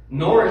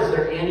 Nor is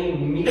there any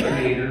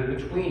mediator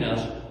between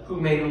us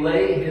who may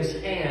lay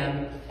his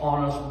hand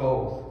on us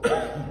both.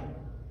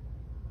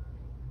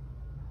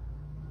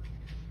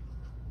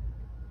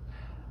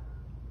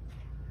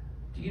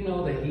 Do you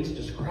know that he's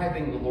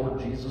describing the Lord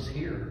Jesus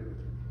here?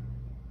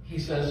 He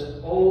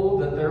says,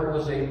 oh, that there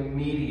was a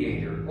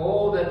mediator.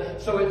 Oh,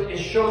 that, so it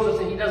shows us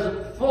that he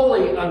doesn't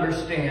fully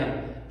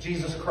understand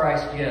Jesus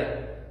Christ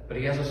yet. But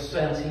he has a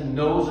sense, he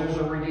knows there's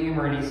a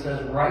Redeemer, and he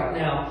says, right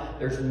now,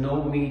 there's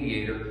no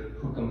mediator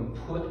who can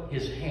put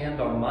his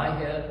hand on my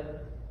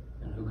head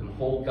and who can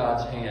hold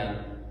God's hand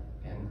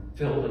and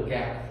fill the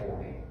gap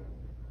for me.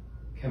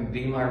 Can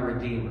be my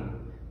Redeemer.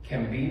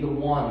 Can be the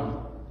one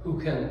who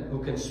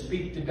can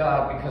speak to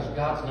God because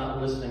God's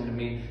not listening to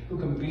me, who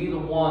can be the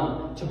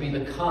one to be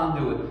the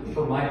conduit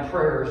for my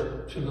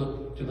prayers to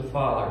the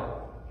Father.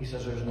 He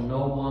says there's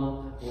no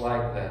one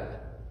like that.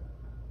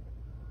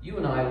 You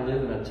and I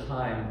live in a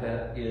time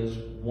that is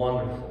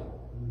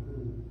wonderful.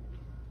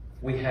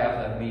 We have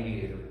that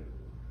mediator,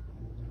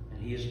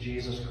 and he is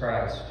Jesus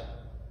Christ.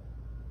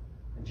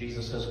 And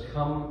Jesus says,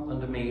 come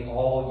unto me,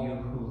 all you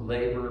who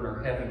labor and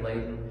are heavy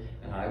laden,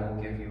 and I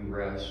will give you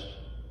rest.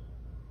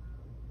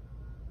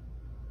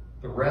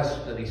 The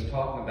rest that he's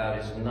talking about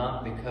is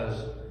not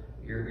because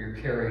you're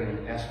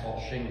carrying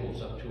asphalt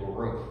shingles up to a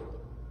roof.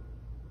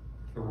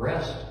 The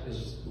rest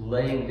is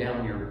laying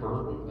down your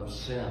burden of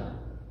sin,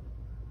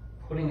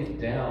 putting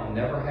it down,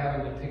 never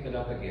having to pick it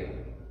up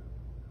again,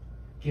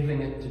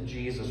 giving it to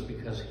Jesus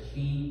because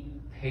he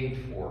paid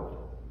for it.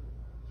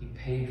 He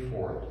paid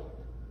for it.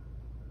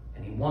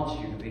 And he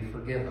wants you to be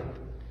forgiven.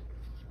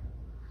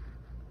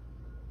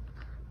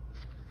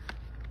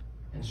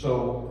 And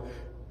so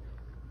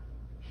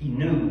he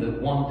knew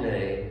that one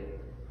day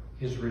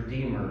his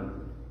Redeemer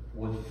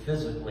would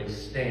physically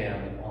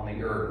stand on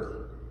the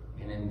earth.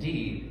 And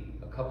indeed,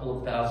 a couple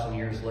of thousand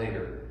years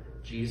later,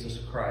 Jesus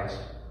Christ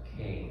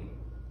came.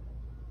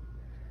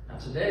 Now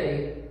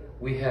today,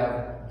 we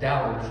have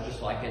doubters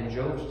just like in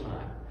Job's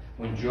time.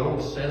 When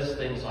Job says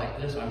things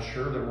like this, I'm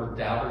sure there were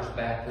doubters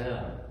back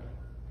then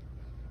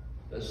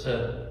that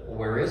said, well,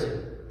 where is he?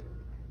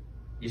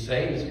 You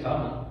say he's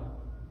coming.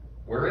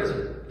 Where is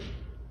he?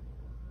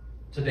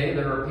 Today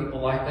there are people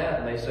like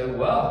that, and they say,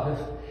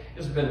 well,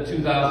 it's been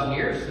 2,000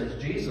 years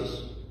since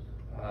Jesus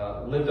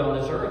lived on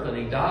this earth, and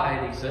he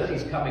died. He says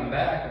he's coming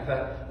back. In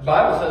fact, the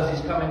Bible says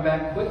he's coming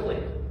back quickly.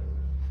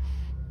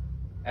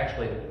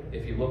 Actually,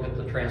 if you look at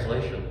the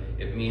translation,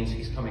 it means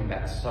he's coming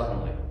back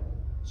suddenly,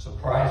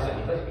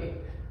 surprisingly.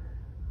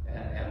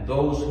 And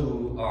those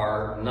who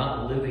are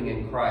not living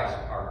in Christ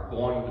are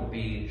going to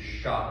be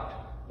shocked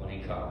when he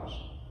comes.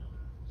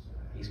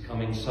 He's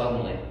coming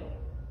suddenly.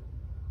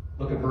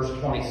 Look at verse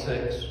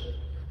 26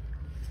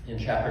 in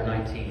chapter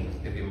 19.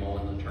 I'll give you a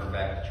moment to turn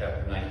back to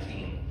chapter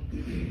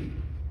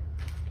 19.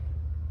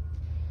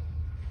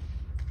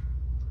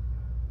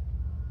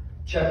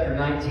 Chapter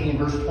 19,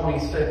 verse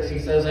 26, he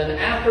says, "And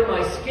after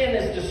my skin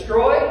is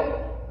destroyed,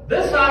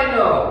 this I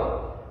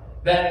know,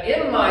 that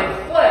in my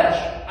flesh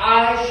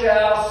I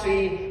shall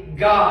see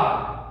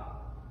God."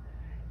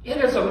 It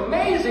is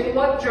amazing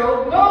what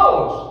Job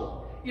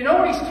knows. You know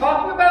what he's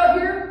talking about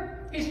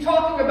here? He's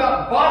talking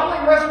about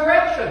bodily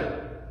resurrection.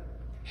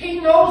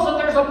 He knows that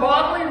there's a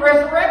bodily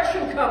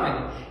resurrection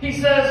coming. He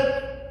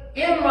says,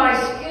 in my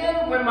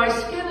skin, when my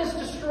skin is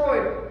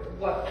destroyed,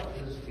 what?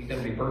 Is he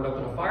going to be burned up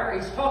in a fire?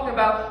 He's talking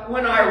about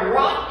when I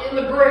rot in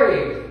the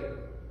grave.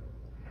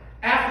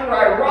 After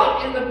I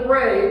rot in the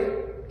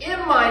grave, in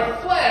my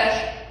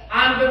flesh,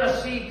 I'm going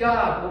to see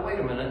God. Well, wait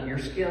a minute. Your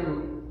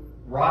skin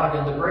rotted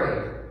in the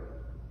grave.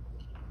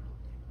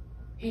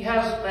 He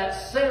has that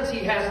sense. He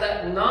has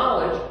that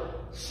knowledge.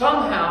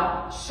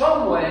 Somehow,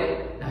 some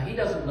way. Now, he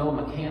doesn't know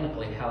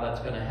mechanically how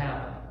that's going to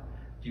happen.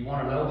 Do you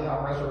want to know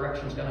how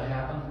resurrection is going to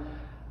happen?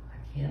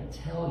 I can't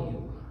tell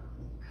you.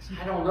 Because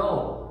I don't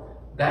know.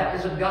 That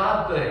is a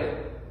God thing.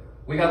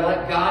 We got to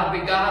let God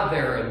be God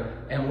there.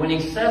 And when he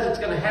says it's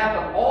going to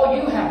happen, all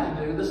you have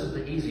to do, this is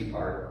the easy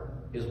part,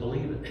 is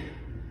believe it.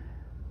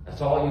 That's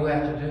all you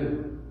have to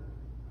do.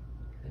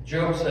 And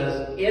Job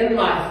says, in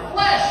my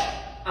flesh,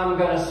 I'm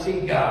going to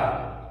see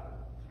God.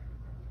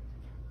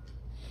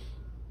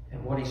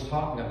 And what he's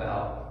talking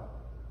about,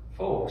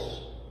 folks,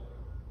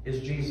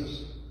 is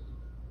Jesus.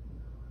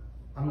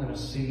 I'm going to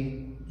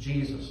see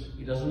Jesus.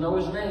 He doesn't know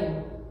his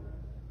name.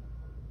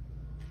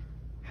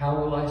 How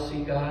will I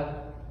see God?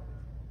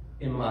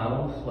 In my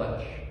own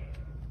flesh.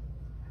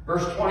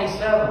 Verse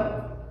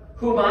 27,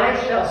 whom I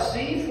shall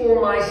see for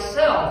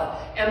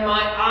myself, and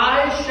my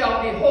eyes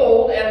shall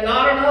behold, and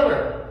not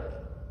another.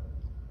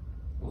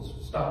 We'll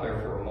stop there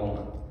for a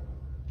moment.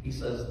 He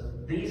says,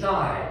 these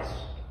eyes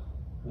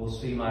will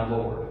see my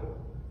Lord.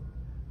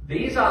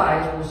 These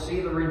eyes will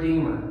see the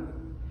Redeemer.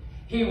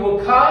 He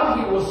will come,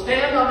 he will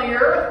stand on the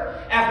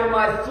earth. After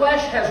my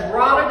flesh has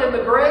rotted in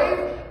the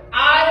grave,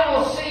 I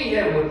will see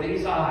him with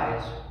these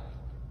eyes.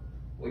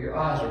 Well, your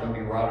eyes are going to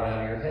be rotted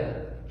out of your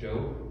head,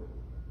 Job.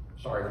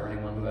 Sorry for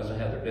anyone who hasn't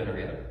had their dinner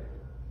yet.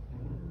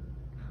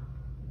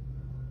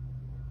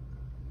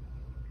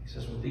 He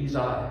says, with these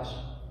eyes,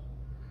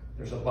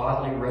 there's a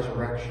bodily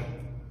resurrection.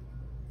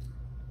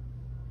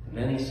 And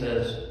then he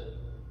says,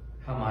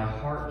 how my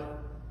heart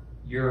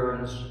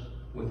yearns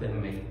within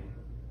me.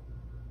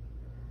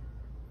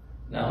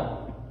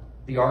 Now,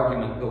 the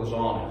argument goes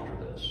on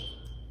after this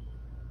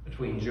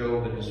between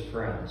Job and his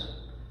friends.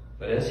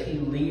 But as he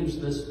leaves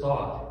this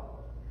thought,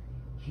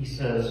 he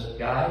says,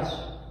 guys,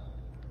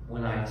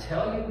 when I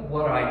tell you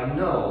what I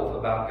know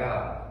about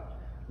God,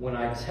 when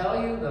I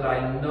tell you that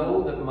I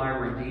know that my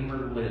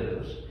Redeemer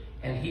lives,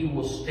 and he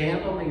will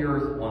stand on the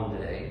earth one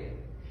day,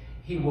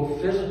 he will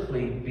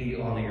physically be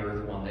on the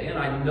earth one day, and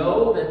I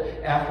know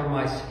that after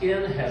my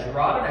skin has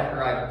rotted,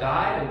 after I've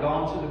died and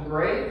gone to the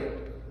grave,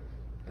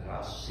 that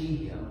I'll see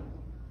him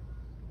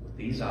with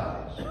these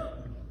eyes.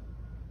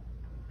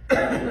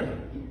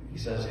 He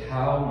says,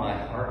 how my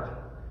heart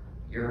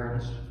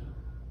yearns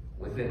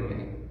within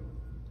me.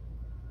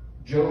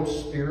 Job's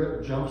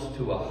spirit jumps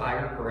to a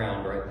higher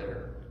ground right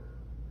there.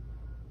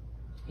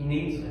 He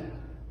needs that.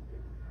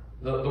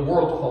 The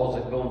world calls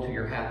it going to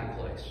your happy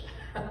place.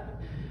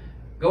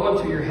 Go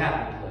into your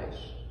happy place.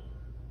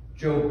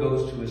 Job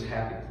goes to his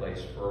happy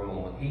place for a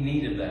moment. He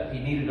needed that. He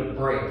needed a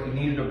break. He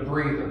needed a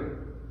breather.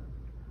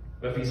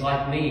 But if he's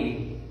like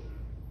me,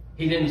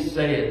 he didn't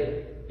say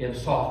it in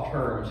soft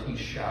terms. He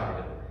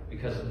shouted it.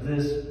 Because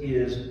this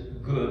is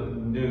good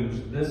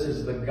news. This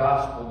is the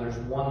gospel. There's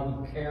one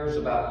who cares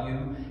about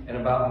you and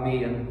about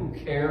me and who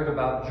cared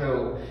about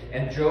Job.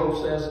 And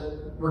Job says,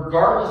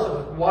 regardless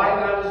of why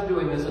God is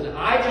doing this, and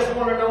I just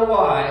want to know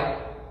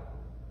why,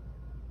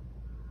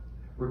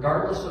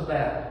 regardless of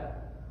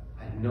that,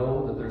 I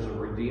know that there's a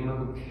Redeemer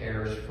who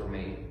cares for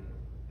me,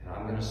 and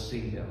I'm going to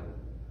see him.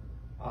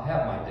 I'll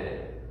have my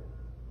day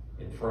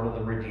in front of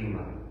the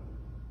Redeemer.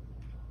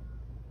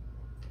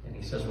 And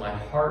he says, my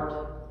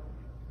heart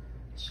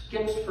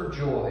skips for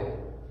joy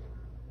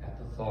at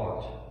the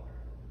thought.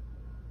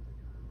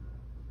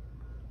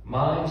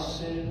 My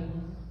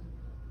sin,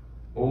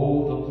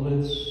 oh, the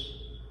bliss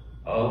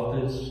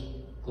of this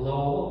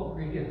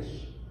glorious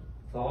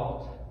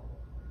thought.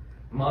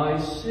 My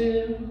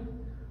sin,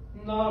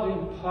 not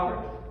in part,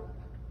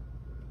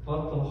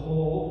 but the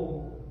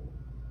whole,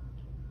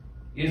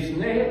 is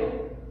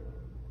nailed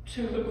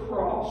to the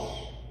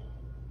cross,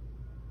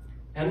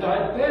 and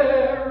I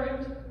bear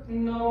it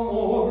no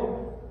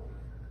more.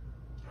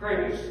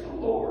 Praise the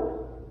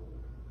Lord.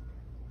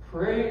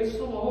 Praise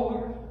the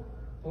Lord,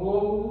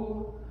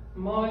 oh,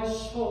 my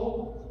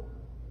soul.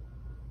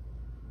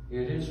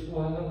 It is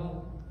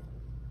well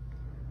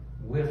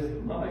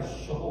with my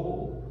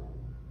soul.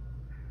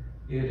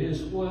 It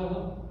is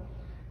well.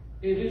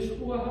 It is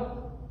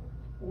well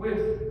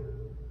with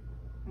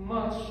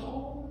my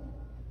soul.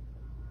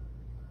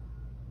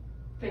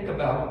 Think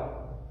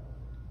about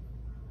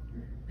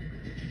it.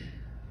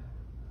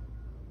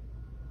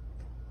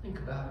 Think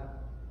about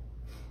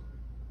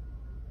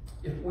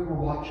it. If we were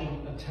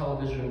watching a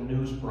television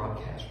news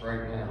broadcast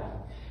right now,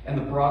 and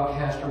the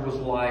broadcaster was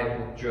live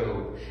with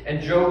Job,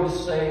 and Job is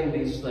saying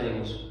these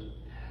things.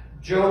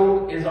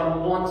 Job is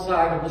on one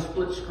side of the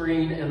split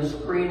screen, and the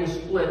screen is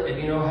split,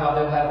 and you know how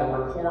they'll have a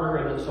reporter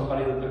and then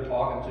somebody that they're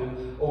talking to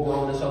over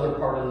on this other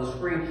part of the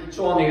screen.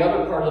 So on the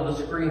other part of the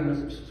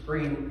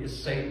screen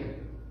is Satan.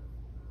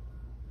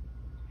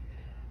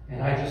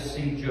 And I just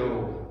see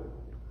Job.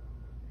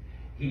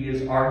 He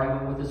is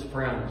arguing with his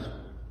friends.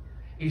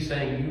 He's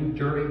saying, you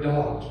dirty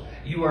dogs,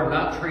 you are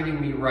not treating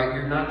me right.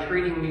 You're not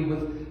treating me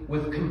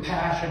with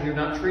compassion. You're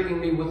not treating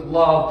me with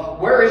love.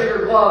 Where is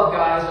your love,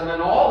 guys? And then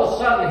all of a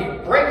sudden he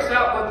breaks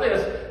out with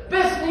this.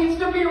 This needs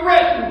to be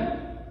written.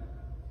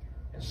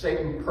 And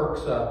Satan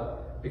perks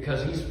up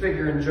because he's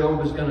figuring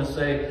Job is going to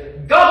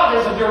say, God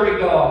is a dirty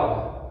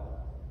dog.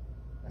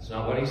 That's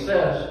not what he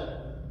says.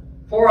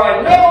 For I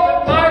know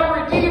that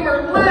my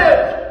Redeemer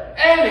lives,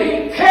 and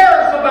he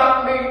cares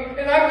about me,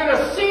 and I'm going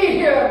to see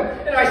him.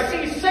 And I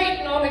see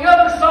Satan on the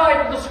other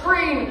side of the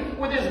screen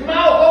with his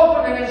mouth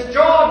open and his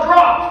jaw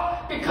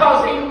dropped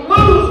because he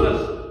loses.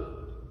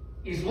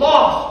 He's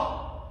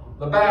lost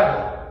the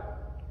battle.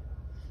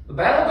 The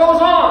battle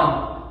goes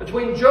on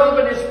between Job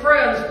and his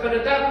friends, but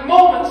at that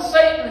moment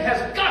Satan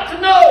has got to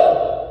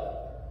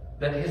know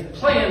that his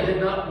plan did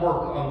not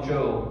work on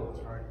Job.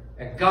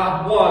 And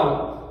God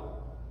won.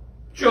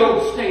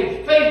 Job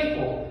stayed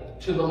faithful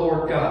to the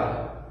Lord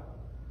God.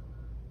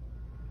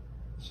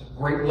 It's a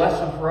great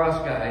lesson for us,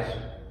 guys.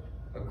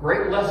 A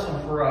great lesson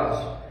for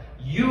us.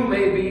 You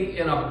may be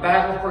in a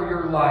battle for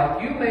your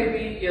life. You may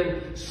be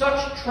in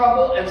such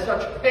trouble and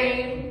such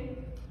pain.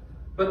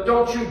 But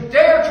don't you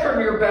dare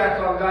turn your back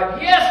on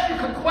God. Yes, you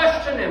can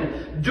question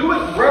Him. Do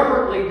it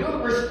reverently. Do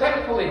it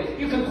respectfully.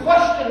 You can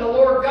question the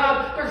Lord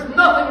God. There's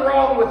nothing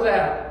wrong with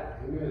that.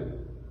 Amen.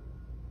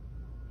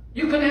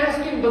 You can ask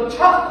Him the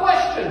tough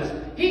questions.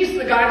 He's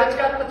the guy that's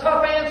got the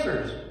tough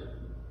answers.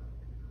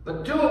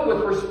 But do it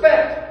with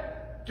respect.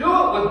 Do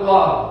it with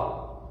love.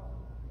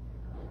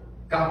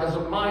 God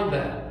doesn't mind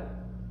that.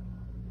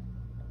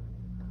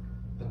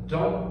 But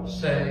don't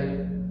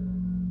say,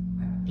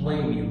 I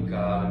blame you,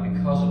 God, and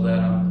because of that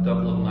I'm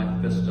doubling my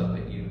fist up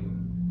at you.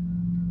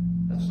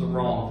 That's the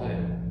wrong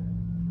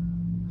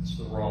thing. That's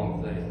the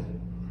wrong thing.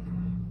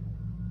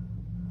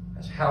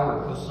 As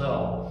Howard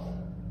Cosell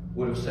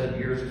would have said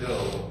years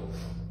ago,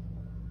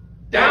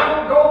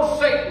 down goes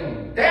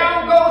Satan!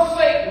 Down goes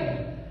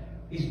Satan!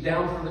 He's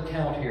down for the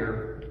count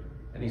here,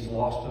 and he's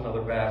lost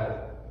another battle.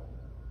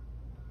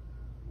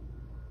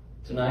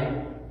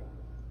 Tonight,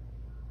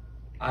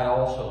 I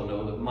also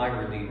know that my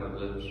Redeemer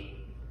lives.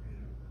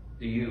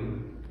 Do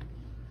you?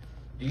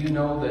 Do you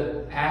know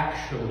that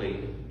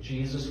actually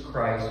Jesus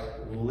Christ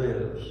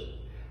lives?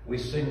 We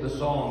sing the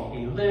song,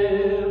 He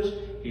lives,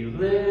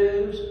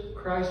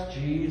 Christ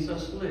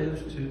Jesus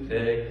lives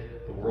today.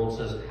 The world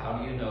says, how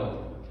do you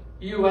know?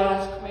 You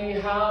ask me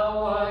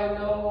how I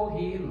know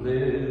He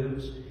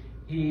lives.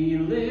 He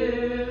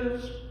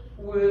lives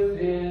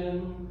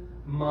within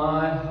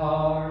my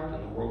heart.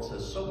 And the world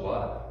says, so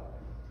what?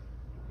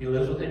 He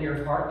lives within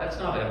your heart? That's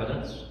not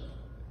evidence.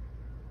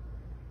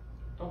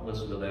 Don't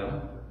listen to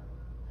them.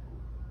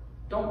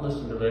 Don't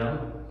listen to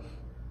them.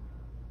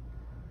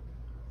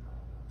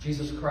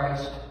 Jesus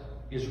Christ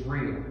is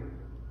real.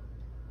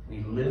 And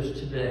He lives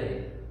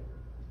today.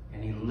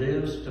 And He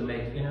lives to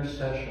make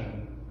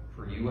intercession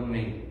for you and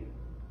me.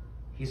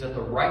 He's at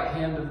the right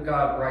hand of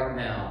God right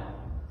now,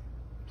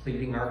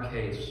 pleading our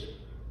case.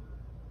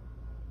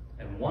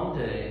 And one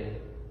day,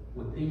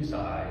 with these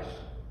eyes,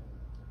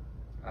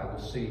 I will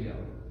see Him.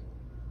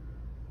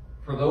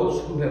 For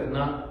those who have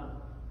not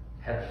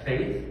had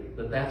faith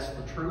that that's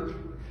the truth,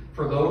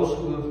 for those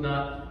who have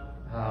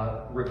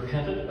not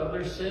repented of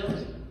their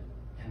sins,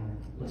 and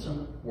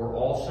listen, we're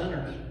all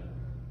sinners.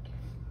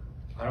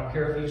 I don't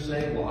care if you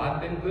say, well,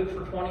 I've been good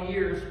for 20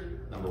 years.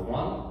 Number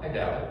one, I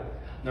doubt it.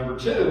 Number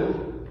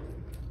two,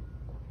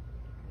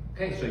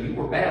 okay, so you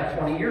were bad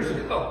 20 years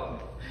ago.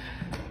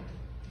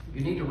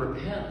 You need to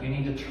repent. You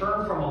need to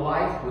turn from a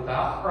life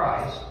without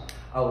Christ,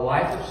 a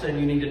life of sin.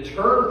 You need to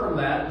turn from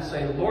that and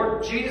say,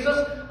 Lord Jesus,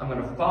 I'm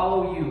going to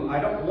follow you. I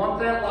don't want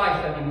that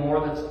life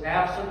anymore that's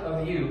absent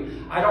of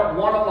you. I don't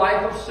want a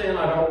life of sin.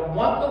 I don't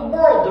want the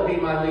world to be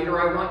my leader.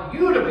 I want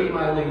you to be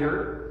my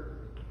leader.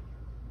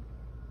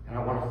 And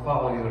I want to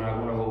follow you and I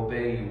want to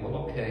obey you.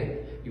 Well,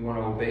 okay, you want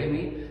to obey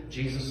me?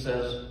 Jesus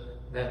says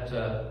that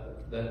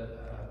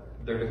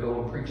they're to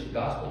go and preach the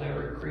gospel to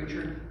every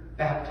creature,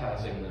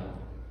 baptizing them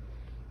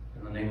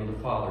in the name of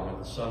the Father, and of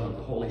the Son, and of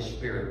the Holy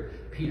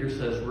Spirit. Peter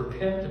says,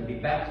 repent and be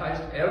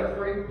baptized,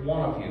 every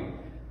one of you,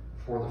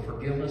 for the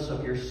forgiveness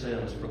of your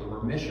sins, for the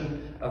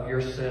remission of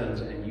your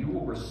sins, and you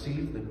will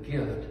receive the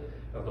gift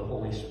of the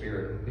Holy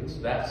Spirit. It's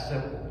that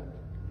simple.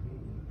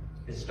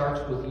 It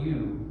starts with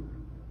you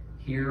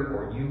here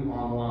or you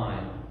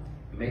online,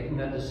 making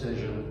that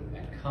decision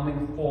and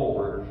coming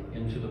forward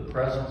into the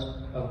presence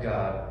of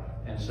God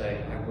and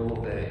saying, I will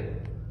obey.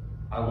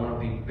 I want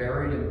to be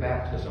buried in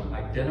baptism,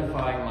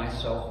 identifying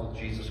myself with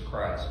Jesus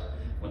Christ.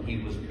 When he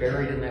was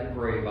buried in that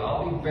grave,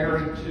 I'll be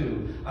buried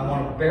too. I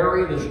want to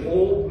bury this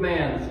old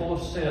man full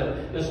of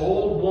sin, this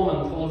old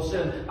woman full of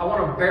sin. I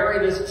want to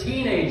bury this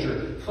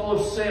teenager full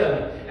of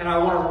sin. And I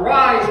want to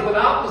rise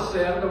without the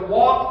sin and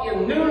walk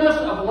in newness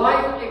of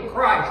life in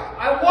Christ.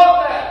 I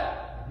want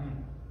that.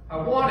 I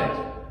want it.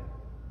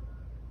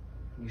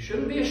 You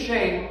shouldn't be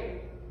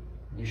ashamed.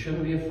 You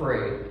shouldn't be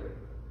afraid.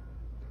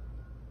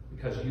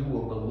 Because you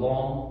will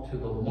belong to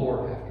the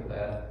Lord after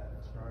that.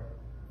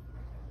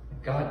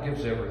 God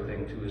gives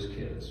everything to his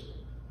kids.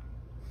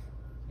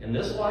 In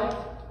this life,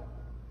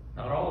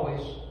 not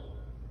always.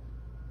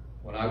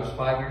 When I was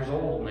 5 years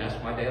old and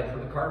asked my dad for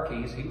the car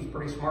keys, he was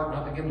pretty smart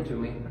not to give them to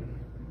me.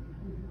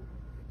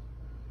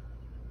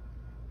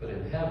 But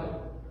in heaven,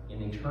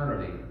 in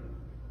eternity,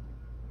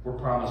 we're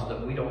promised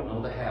that we don't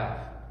know the half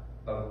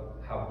of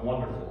how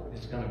wonderful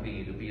it's going to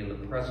be in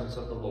the presence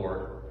of the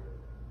Lord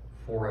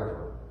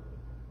forever.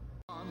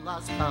 On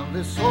last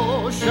boundless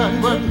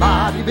ocean where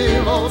mighty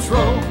billows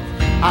roll,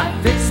 I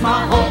fix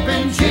my hope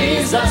in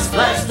Jesus,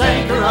 blessed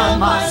anchor on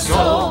my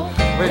soul.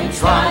 When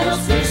trials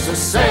fierce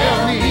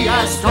assail me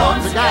as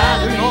storms are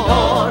gathering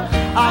o'er,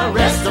 I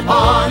rest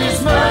upon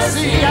his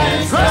mercy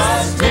and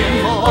trust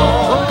him more.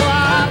 Oh,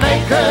 I'm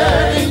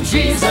anchored in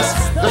Jesus,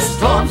 the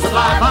storms of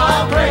life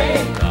I'll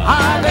brave.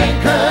 I'm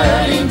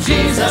anchored in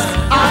Jesus,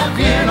 I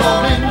fear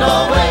no wind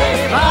nor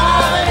wave.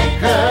 I'm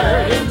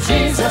anchored in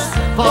Jesus,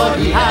 for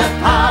he hath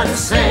power to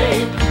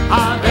save.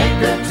 I'm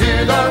anchored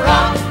to the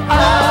rock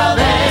of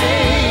ages.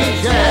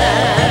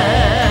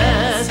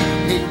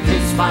 He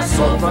keeps my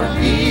soul from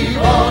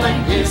evil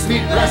and gives me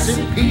blessed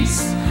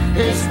peace.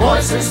 His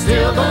voice has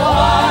stilled the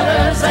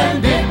waters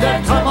and bid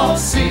their tumult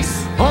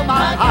cease. For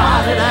my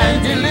pilot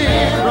and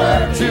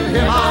deliverer, to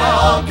him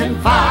I'll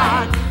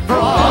confide. For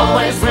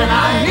always when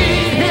I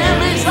need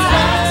him, he's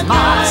at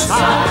my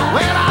side.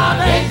 When I'm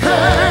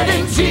anchored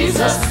in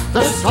Jesus,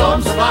 the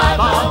storms of life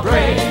I'll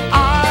brave.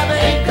 I'm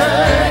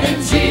anchored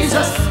in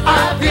Jesus,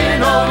 I fear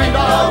no wind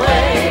or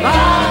wave.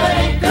 I'm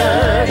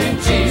anchored in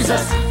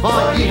Jesus,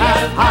 for he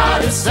hath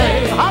power to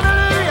save.